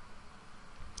least.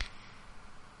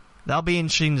 That'll be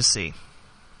interesting to see.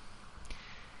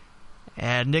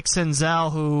 And Nick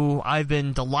Senzel, who I've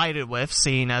been delighted with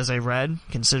seeing as a Red,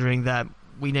 considering that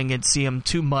we didn't get to see him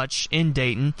too much in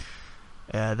Dayton,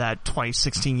 that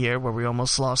 2016 year where we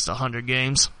almost lost 100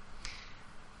 games.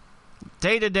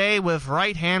 Day-to-day with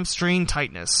right hamstring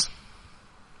tightness.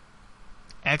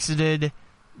 Exited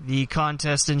the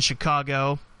contest in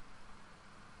Chicago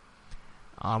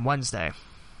on Wednesday.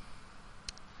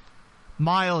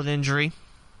 Mild injury.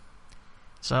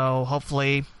 So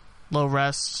hopefully low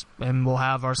rest and we'll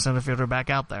have our center fielder back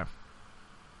out there.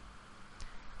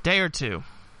 Day or two,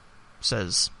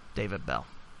 says David Bell.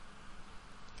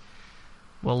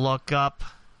 We'll look up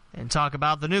and talk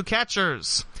about the new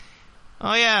catchers.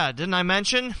 Oh yeah, didn't I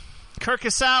mention? Kirk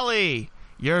Casale,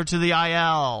 you're to the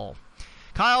IL.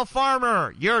 Kyle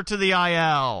Farmer, you're to the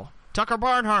IL. Tucker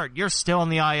Barnhart, you're still in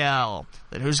the IL.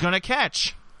 Then who's going to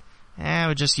catch?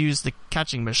 We just use the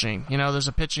catching machine. There's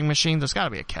a pitching machine. There's got to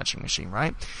be a catching machine,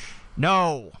 right?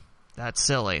 No, that's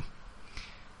silly.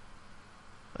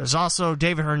 There's also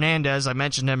David Hernandez. I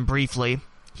mentioned him briefly.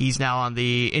 He's now on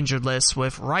the injured list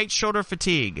with right shoulder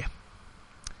fatigue.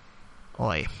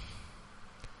 Oy.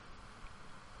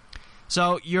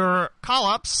 So your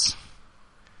call-ups: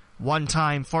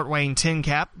 one-time Fort Wayne Tin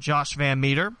Cap, Josh Van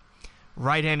Meter.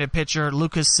 Right-handed pitcher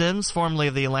Lucas Sims, formerly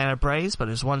of the Atlanta Braves, but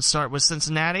his one start with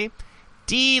Cincinnati.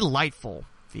 Delightful.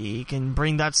 If he can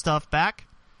bring that stuff back,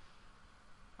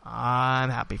 I'm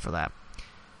happy for that.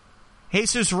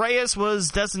 Jesus Reyes was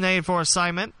designated for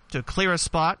assignment to clear a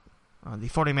spot on the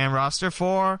 40-man roster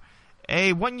for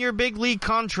a one-year big league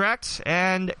contract,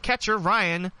 and catcher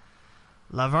Ryan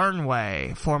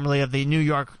Lavernway, formerly of the New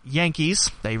York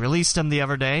Yankees. They released him the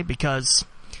other day because,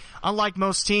 unlike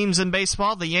most teams in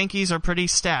baseball, the Yankees are pretty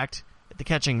stacked at the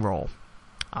catching role.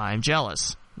 I'm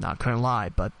jealous. Not gonna lie,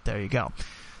 but there you go.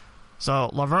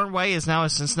 So Lavernway is now a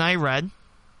Cincinnati Red,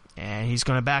 and he's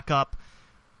going to back up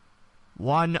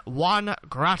Juan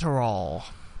Gratterall,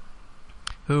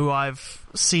 who I've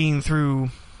seen through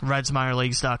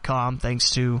RedsMinorLeagues.com,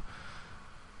 thanks to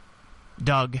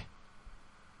Doug.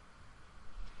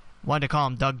 Wanted to call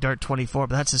him Doug Dirt 24,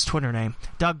 but that's his Twitter name.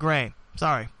 Doug Gray.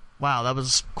 Sorry. Wow, that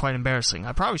was quite embarrassing.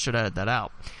 I probably should edit that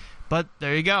out. But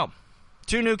there you go.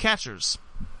 2 new catchers.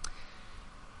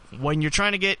 When you're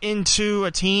trying to get into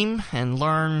a team and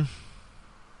learn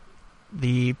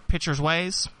the pitcher's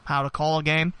ways, how to call a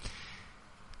game,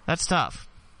 that's tough.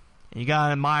 And you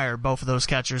gotta admire both of those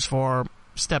catchers for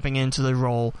stepping into the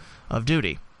role of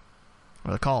duty,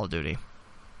 or the call of duty.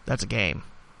 That's a game.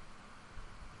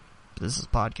 This is a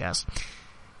podcast.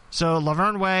 So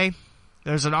Lavernway,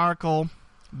 there's an article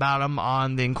about him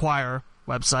on the Inquirer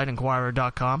website,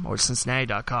 Inquirer.com, or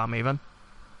Cincinnati.com even.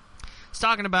 It's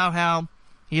talking about how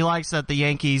he likes that the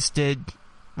Yankees did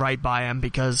right by him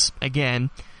because, again,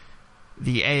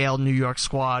 the AL New York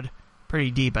squad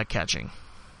pretty deep at catching.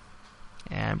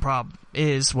 And problem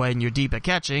is, when you're deep at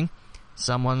catching,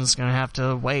 someone's going to have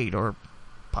to wait or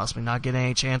possibly not get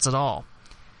any chance at all.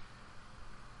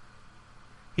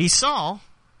 He saw,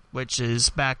 which is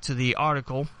back to the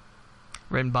article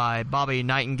written by Bobby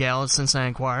Nightingale at Cincinnati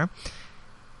Enquirer,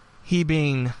 he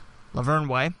being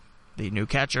Lavernway, the new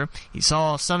catcher, he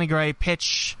saw Sonny Gray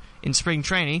pitch in spring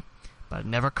training, but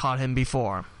never caught him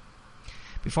before.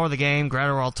 Before the game,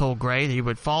 Gratterall told Gray that he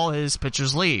would follow his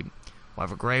pitcher's lead.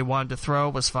 Whatever Gray wanted to throw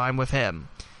was fine with him.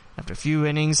 After a few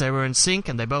innings, they were in sync,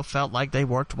 and they both felt like they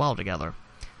worked well together.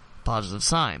 Positive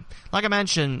sign. Like I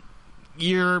mentioned,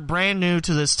 you're brand new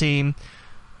to this team.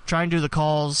 Try and do the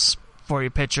calls for your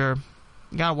pitcher.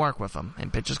 You gotta work with them,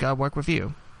 and pitchers gotta work with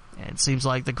you. And it seems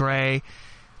like the Gray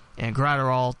and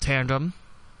Gratterall tandem,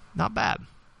 not bad.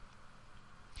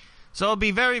 So it'll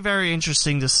be very, very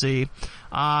interesting to see.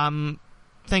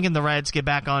 Thinking the Reds get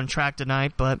back on track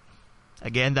tonight, but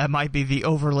again, that might be the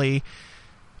overly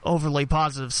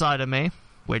positive side of me,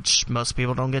 which most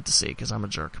people don't get to see because I'm a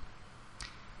jerk.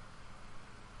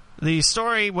 The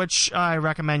story, which I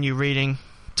recommend you reading,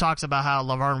 talks about how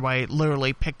Lavernway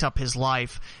literally picked up his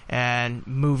life and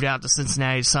moved out to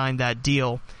Cincinnati to sign that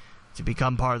deal to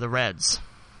become part of the Reds.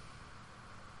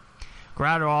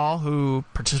 Gratterall, who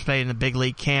participated in the big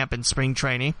league camp in spring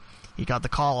training, he got the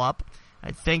call up.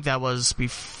 I think that was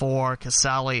before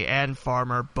Casale and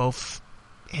Farmer both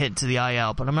hit to the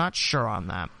IL, but I'm not sure on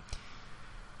that.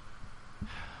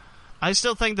 I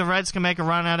still think the Reds can make a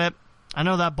run at it. I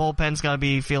know that bullpen's got to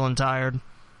be feeling tired,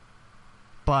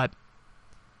 but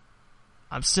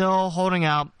I'm still holding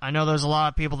out. I know there's a lot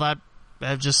of people that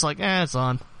have just like, it's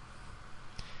on.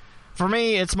 For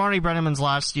me, it's Marty Brennaman's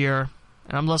last year,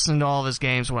 and I'm listening to all of his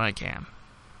games when I can.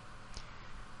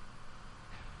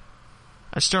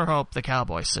 I sure hope the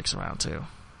Cowboys sticks around, too,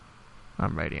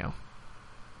 on radio.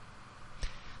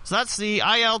 So that's the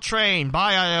IL train.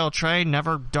 Bye, IL train.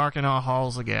 Never darken our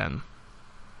halls again.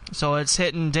 So it's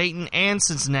hitting Dayton and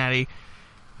Cincinnati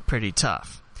pretty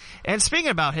tough. And speaking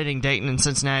about hitting Dayton and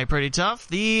Cincinnati pretty tough,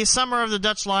 the summer of the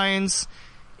Dutch Lions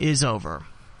is over.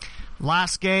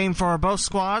 Last game for both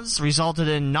squads resulted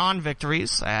in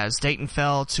non-victories as Dayton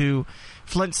fell to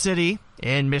Flint City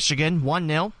in Michigan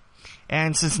 1-0.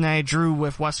 And Cincinnati drew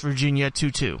with West Virginia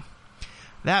 2-2.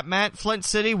 That meant Flint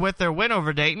City, with their win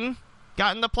over Dayton,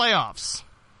 got in the playoffs.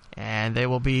 And they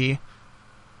will be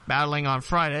battling on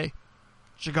Friday.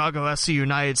 Chicago SC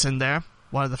United's in there.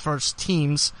 One of the first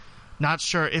teams. Not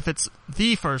sure if it's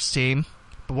the first team,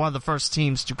 but one of the first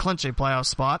teams to clinch a playoff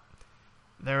spot.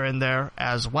 They're in there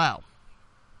as well.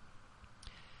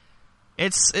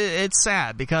 It's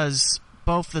sad because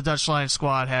both the Dutch Lions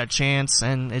squad had a chance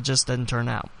and it just didn't turn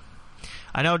out.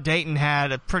 I know Dayton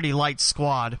had a pretty light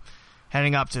squad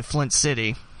heading up to Flint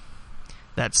City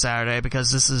that Saturday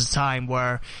because this is a time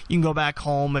where you can go back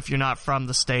home if you're not from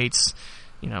the States,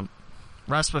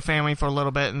 rest with family for a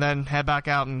little bit and then head back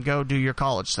out and go do your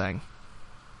college thing.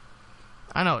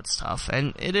 I know it's tough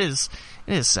and it is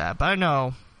sad, but I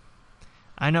know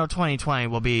 2020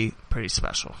 will be pretty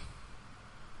special.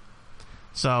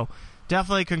 So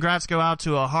definitely congrats go out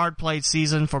to a hard played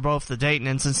season for both the Dayton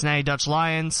and Cincinnati Dutch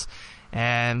Lions.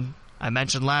 And I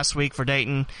mentioned last week for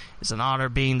Dayton, it's an honor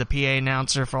being the PA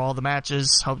announcer for all the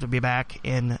matches. Hope to be back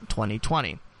in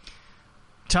 2020.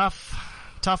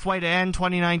 Tough way to end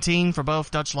 2019 for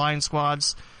both Dutch Lion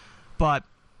squads, but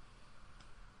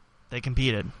they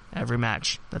competed every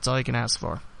match. That's all you can ask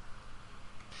for.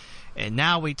 And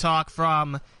now we talk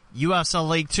from USL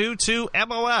League 2 to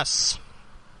MOS.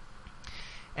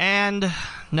 And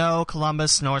no,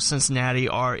 Columbus nor Cincinnati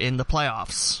are in the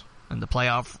playoffs, in the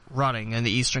playoff running in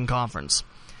the Eastern Conference.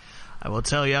 I will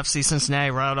tell you, FC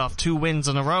Cincinnati rattled off 2 wins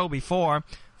in a row before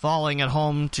falling at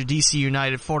home to DC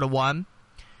United 4-1.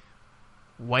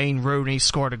 Wayne Rooney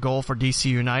scored a goal for DC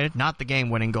United. Not the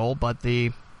game-winning goal, but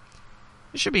it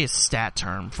should be a stat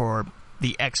term for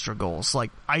the extra goals,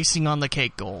 like icing on the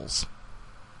cake goals.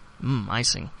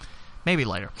 Icing. Maybe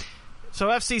later. So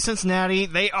FC Cincinnati,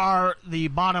 they are the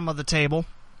bottom of the table,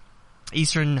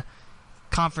 Eastern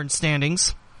Conference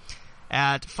standings,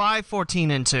 at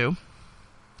 5-14-2.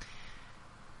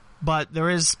 But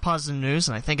there is positive news,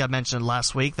 and I think I mentioned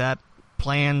last week that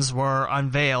plans were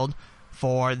unveiled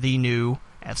for the new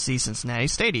FC Cincinnati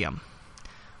Stadium,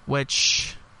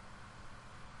 which,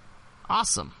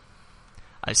 awesome.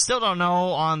 I still don't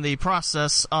know on the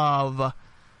process of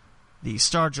the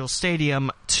Stargill Stadium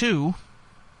 2,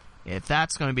 if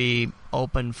that's going to be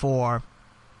open for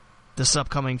this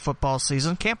upcoming football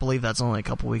season. Can't believe that's only a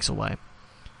couple weeks away.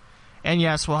 And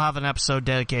yes, we'll have an episode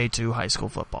dedicated to high school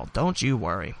football. Don't you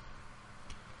worry.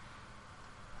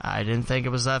 I didn't think it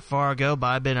was that far ago, but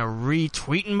I've been a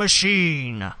retweeting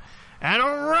machine. And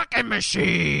a wrecking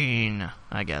machine.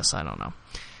 I guess, I don't know.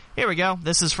 Here we go.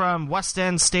 This is from West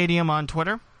End Stadium on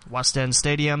Twitter. West End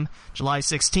Stadium, July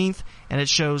 16th, and it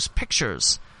shows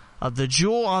pictures of the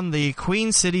jewel on the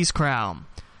Queen City's crown.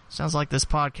 Sounds like this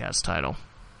podcast title.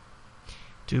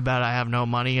 Too bad I have no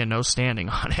money and no standing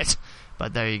on it.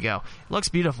 But there you go. It looks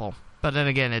beautiful. But then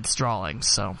again, it's drawings,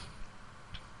 so.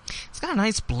 It's got a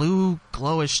nice blue,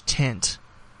 glowish tint.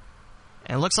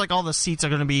 And it looks like all the seats are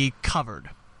going to be covered.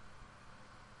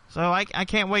 So I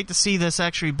can't wait to see this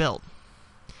actually built.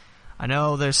 I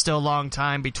know there's still a long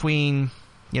time between,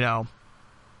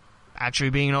 actually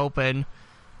being open.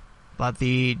 But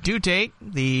the due date,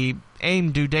 the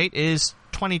aim due date is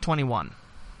 2021.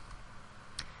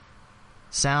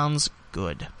 Sounds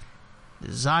good. The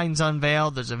design's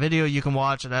unveiled. There's a video you can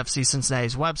watch at FC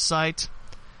Cincinnati's website.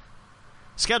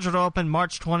 Scheduled to open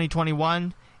March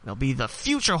 2021. It'll be the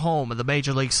future home of the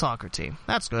Major League Soccer team.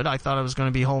 That's good. I thought it was going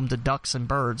to be home to ducks and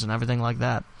birds and everything like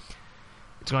that.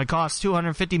 It's going to cost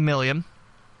 $250 million.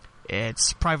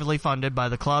 It's privately funded by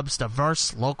the club's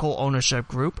diverse local ownership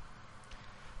group.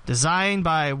 Designed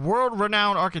by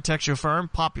world-renowned architecture firm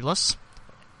Populous,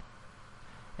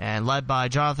 and led by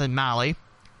Jonathan Malley,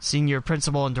 senior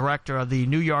principal and director of the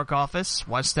New York office.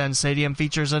 West End Stadium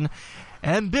features an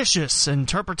ambitious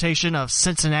interpretation of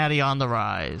Cincinnati on the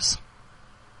rise.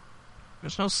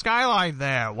 There's no skyline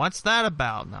there. What's that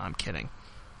about? No, I'm kidding.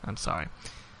 I'm sorry.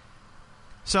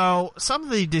 So, some of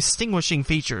the distinguishing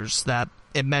features that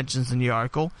it mentions in the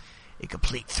article: a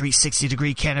complete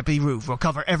 360-degree canopy roof will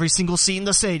cover every single seat in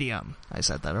the stadium. I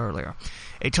said that earlier.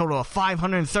 A total of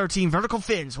 513 vertical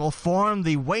fins will form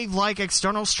the wave-like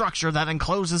external structure that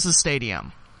encloses the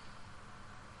stadium.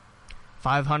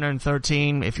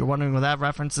 513, if you're wondering what that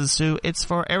references to, it's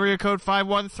for area code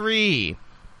 513.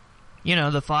 You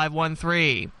know, the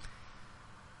 513.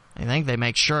 I think they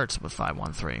make shirts with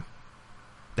 513.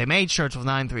 They made shirts with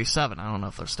 937. I don't know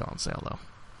if they're still on sale, though.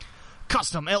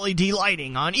 Custom LED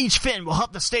lighting on each fin will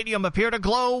help the stadium appear to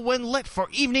glow when lit for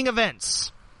evening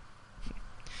events.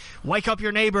 Wake up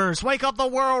your neighbors. Wake up the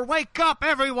world. Wake up,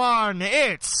 everyone.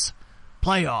 It's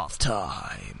playoff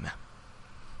time.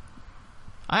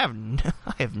 I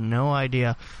have no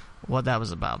idea what that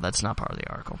was about. That's not part of the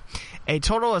article. A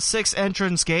total of 6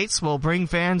 entrance gates will bring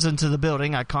fans into the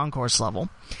building at concourse level.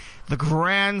 The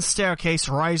grand staircase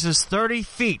rises 30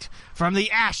 feet from the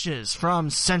ashes from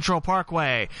Central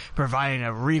Parkway, providing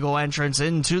a regal entrance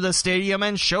into the stadium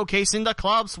and showcasing the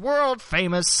club's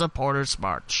world-famous supporters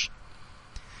march.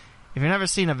 If you've never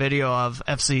seen a video of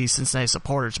FC Cincinnati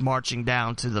supporters marching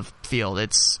down to the field,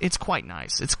 it's quite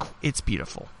nice. It's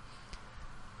beautiful.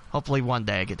 Hopefully one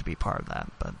day I get to be part of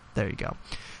that, but there you go.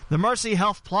 The Mercy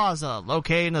Health Plaza,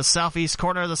 located in the southeast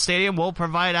corner of the stadium, will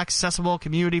provide accessible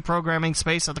community programming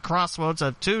space at the crossroads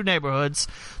of 2 neighborhoods,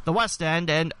 the West End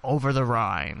and Over the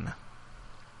Rhine.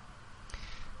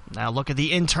 Now look at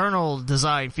the internal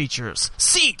design features.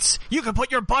 Seats! You can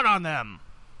put your butt on them!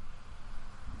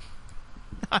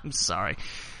 I'm sorry.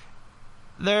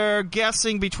 They're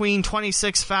guessing between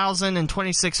 26,000 and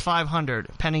 26,500,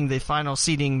 pending the final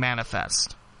seating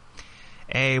manifest.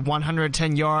 a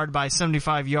 110-yard by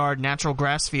 75-yard natural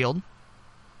grass field,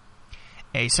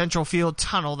 a central field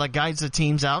tunnel that guides the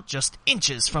teams out just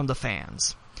inches from the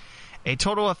fans, a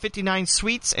total of 59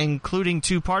 suites, including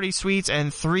 2 party suites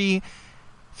and 3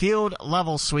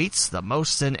 field-level suites, the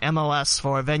most in MLS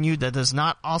for a venue that does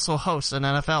not also host an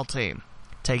NFL team.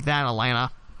 Take that,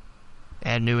 Atlanta,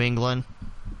 and New England,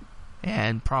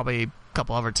 and probably a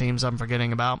couple other teams I'm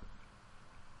forgetting about.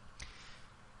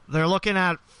 They're looking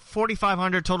at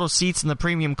 4,500 total seats in the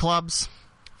premium clubs,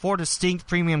 4 distinct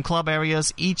premium club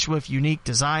areas, each with unique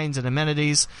designs and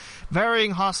amenities,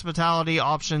 varying hospitality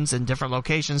options in different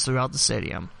locations throughout the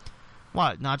stadium.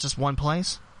 What, not just one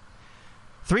place?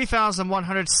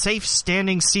 3,100 safe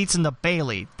standing seats in the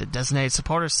Bailey, the designated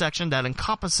supporter section that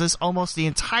encompasses almost the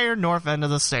entire north end of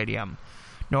the stadium.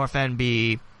 North end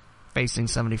be facing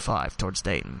 75 towards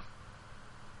Dayton.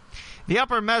 The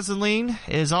upper mezzanine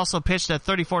is also pitched at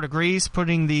 34 degrees,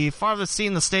 putting the farthest seat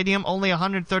in the stadium only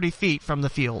 130 feet from the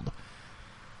field.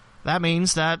 That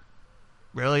means that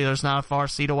really there's not a far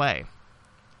seat away.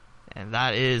 And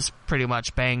that is pretty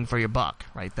much bang for your buck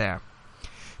right there.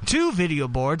 2 video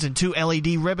boards and 2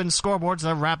 LED ribbon scoreboards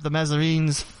that wrap the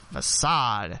mezzanine's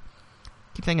facade. I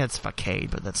keep thinking it's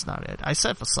facade, but that's not it. I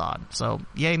said facade, so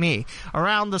yay me.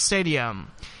 Around the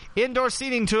stadium. Indoor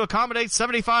seating to accommodate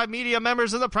 75 media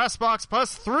members in the press box,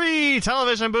 plus 3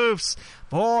 television booths,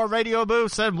 4 radio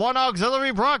booths, and 1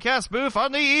 auxiliary broadcast booth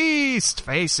on the east,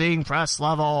 facing press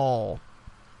level.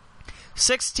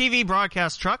 6 TV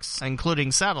broadcast trucks,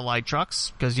 including satellite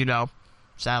trucks, because, you know,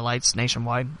 satellites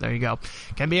nationwide, there you go,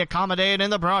 can be accommodated in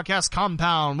the broadcast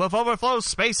compound with overflow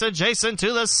space adjacent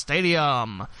to the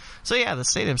stadium. So yeah, the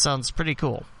stadium sounds pretty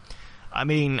cool. I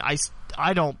mean,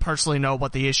 I don't personally know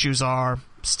what the issues are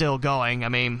still going. I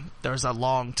mean, there's a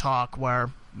long talk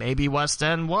where maybe West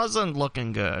End wasn't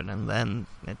looking good, and then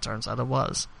it turns out it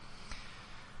was.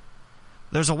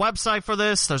 There's a website for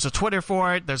this, there's a Twitter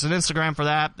for it, there's an Instagram for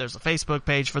that, there's a Facebook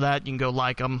page for that. You can go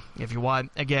like them if you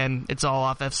want. Again, it's all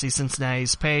off FC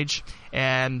Cincinnati's page.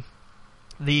 And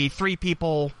the 3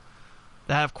 people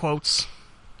that have quotes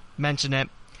mention it.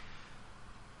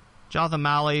 Jonathan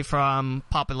Malley from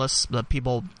Populous, the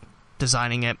people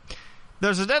designing it.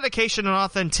 There's a dedication and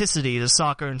authenticity to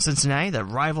soccer in Cincinnati that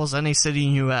rivals any city in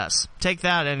the U.S. Take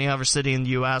that, any other city in the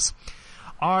U.S.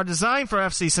 Our design for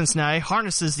FC Cincinnati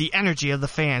harnesses the energy of the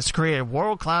fans to create a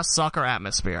world-class soccer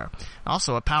atmosphere.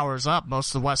 Also, it powers up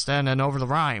most of the West End and over the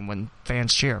Rhine when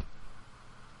fans cheer.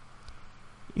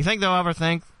 You think they'll ever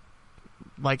think,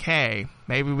 like, hey,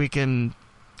 maybe we can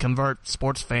convert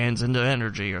sports fans into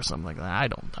energy or something like that? I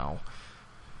don't know.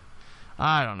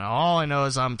 All I know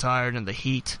is I'm tired and the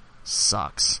heat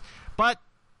sucks. But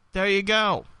there you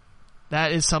go.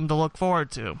 That is something to look forward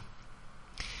to.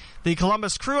 The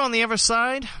Columbus Crew on the other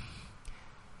side,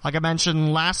 like I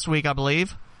mentioned last week, I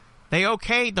believe, they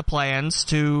okayed the plans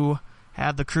to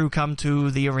have the Crew come to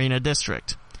the Arena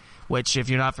District, which, if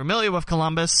you're not familiar with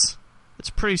Columbus, it's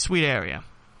a pretty sweet area.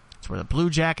 It's where the Blue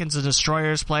Jackets and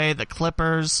Destroyers play, the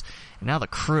Clippers, and now the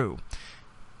Crew.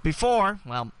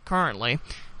 Currently,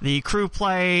 the Crew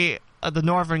play at the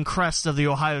northern crest of the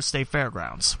Ohio State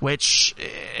Fairgrounds, which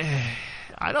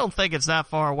I don't think it's that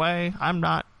far away. I'm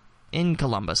not in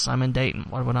Columbus. I'm in Dayton.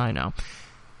 What would I know?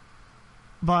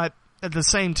 But at the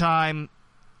same time,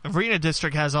 Arena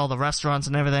District has all the restaurants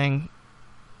and everything.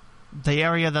 The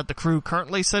area that the Crew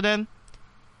currently sit in,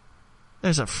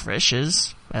 there's a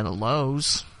Frisch's and a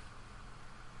Lowe's.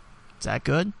 Is that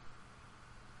good?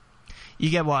 You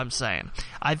get what I'm saying.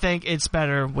 I think it's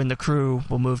better when the Crew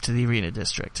will move to the Arena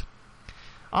District.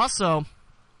 Also,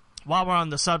 while we're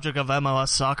on the subject of MLS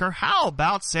soccer, how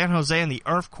about San Jose and the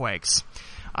Earthquakes?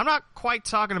 I'm not quite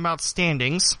talking about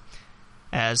standings,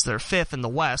 as they're 5th in the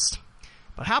West,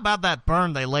 but how about that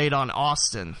burn they laid on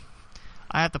Austin?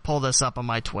 I have to pull this up on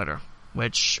my Twitter,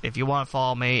 which, if you want to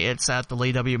follow me, it's at the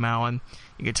Lee W. Mowen.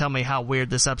 You can tell me how weird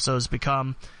this episode has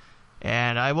become,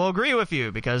 and I will agree with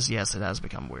you, because, yes, it has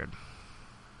become weird.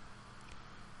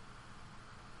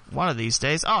 One of these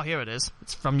days, oh, here it is.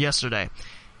 It's from yesterday.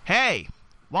 Hey,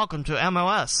 welcome to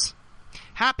MLS.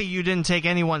 Happy you didn't take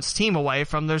anyone's team away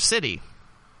from their city.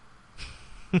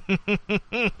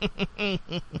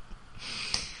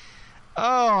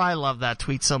 Oh, I love that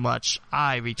tweet so much.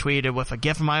 I retweeted with a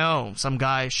gif of my own, some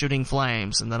guy shooting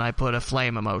flames, and then I put a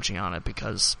flame emoji on it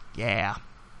because, yeah.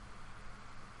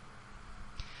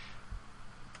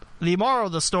 The moral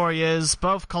of the story is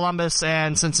both Columbus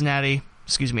and FC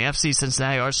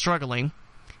Cincinnati are struggling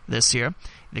this year.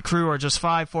 The Crew are just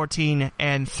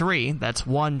 5-14-3. That's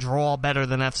 1 draw better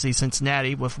than FC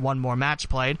Cincinnati with 1 more match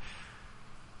played.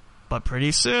 But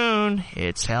pretty soon,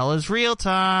 it's hell is real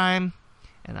time.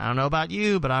 And I don't know about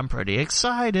you, but I'm pretty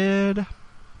excited.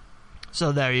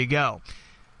 So there you go.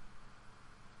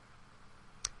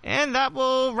 And that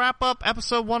will wrap up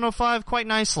episode 105 quite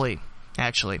nicely,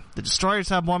 actually. The Destroyers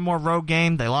have one more road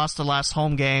game. They lost the last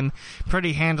home game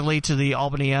pretty handily to the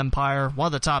Albany Empire, one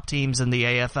of the top teams in the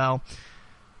AFL.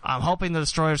 I'm hoping the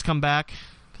Destroyers come back,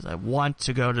 because I want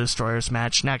to go to the Destroyers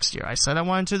match next year. I said I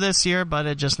wanted to this year, but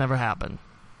it just never happened.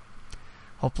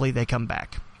 Hopefully they come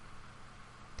back.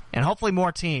 And hopefully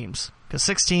more teams, because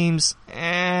 6 teams,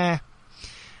 I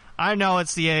know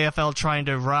it's the AFL trying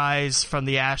to rise from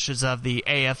the ashes of the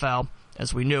AFL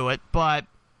as we knew it, but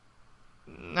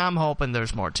I'm hoping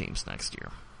there's more teams next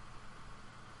year.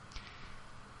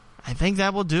 I think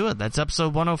that will do it. That's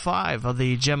episode 105 of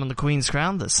the Gem on the Queen's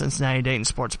Crown, the Cincinnati Dayton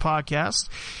Sports Podcast.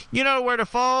 You know where to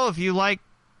follow if you like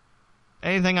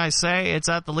anything I say. It's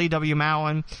at the Lee W.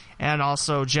 Mowen and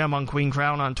also Gem on Queen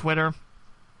Crown on Twitter.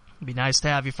 It'd be nice to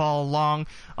have you follow along.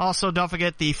 Also, don't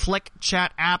forget the Flick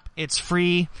Chat app. It's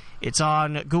free. It's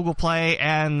on Google Play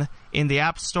and in the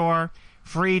App Store.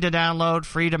 Free to download,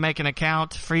 free to make an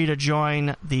account, free to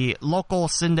join the local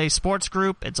Sunday sports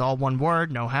group. It's all one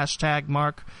word, no hashtag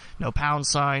mark, no pound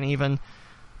sign even.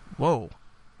 Whoa,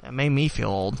 that made me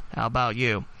feel old. How about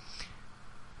you?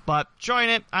 But join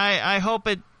it. I hope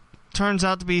it turns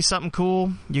out to be something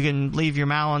cool. You can leave your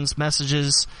Malins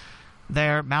messages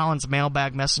there. Malins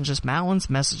mailbag messages. Malins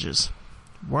messages.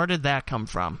 Where did that come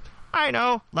from? I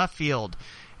know, left field.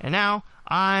 And now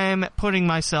I'm putting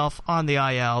myself on the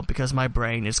IL because my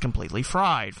brain is completely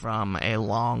fried from a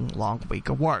long week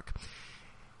of work.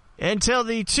 Until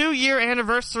the 2-year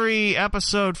anniversary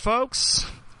episode, folks,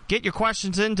 get your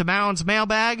questions into Malins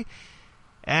mailbag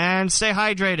and stay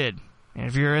hydrated. And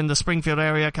if you're in the Springfield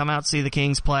area, come out see the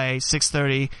Kings play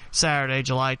 6:30 Saturday,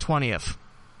 July 20th.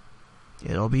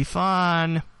 It'll be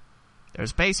fun.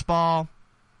 There's baseball.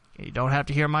 You don't have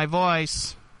to hear my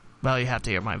voice. Well, you have to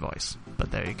hear my voice,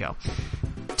 but there you go.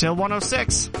 Till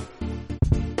 106.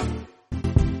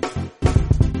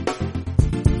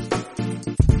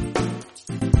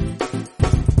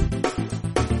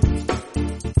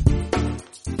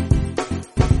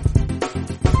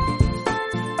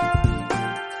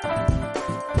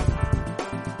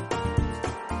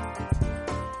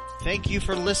 Thank you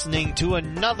for listening to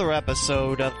another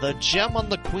episode of the Gem on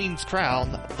the Queen's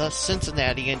Crown, the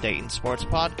Cincinnati and Dayton Sports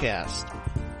Podcast.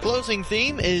 Closing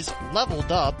theme is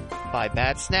Leveled Up by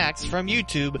Bad Snacks from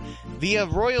YouTube via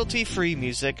royalty-free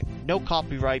music, no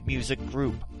copyright music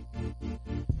group.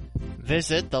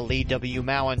 Visit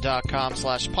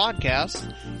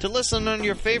theleewmowen.com/podcast to listen on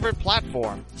your favorite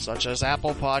platform, such as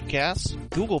Apple Podcasts,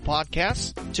 Google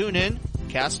Podcasts, TuneIn,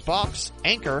 CastBox,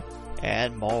 Anchor,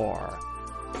 and more.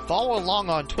 Follow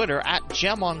along on Twitter at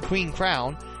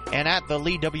GemOnQueenCrown and at the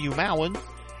Lee W. Mowen,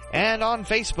 and on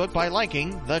Facebook by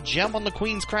liking the Gem on the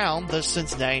Queen's Crown, the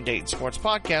Cincinnati and Dayton Sports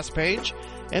Podcast page,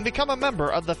 and become a member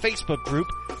of the Facebook group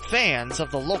Fans of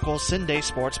the Local Sunday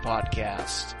Sports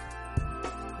Podcast.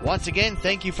 Once again,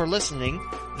 thank you for listening.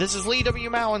 This is Lee W.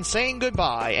 Mowen saying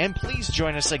goodbye, and please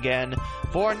join us again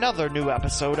for another new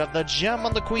episode of the Gem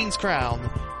on the Queen's Crown,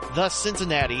 the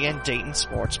Cincinnati and Dayton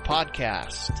Sports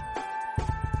Podcast.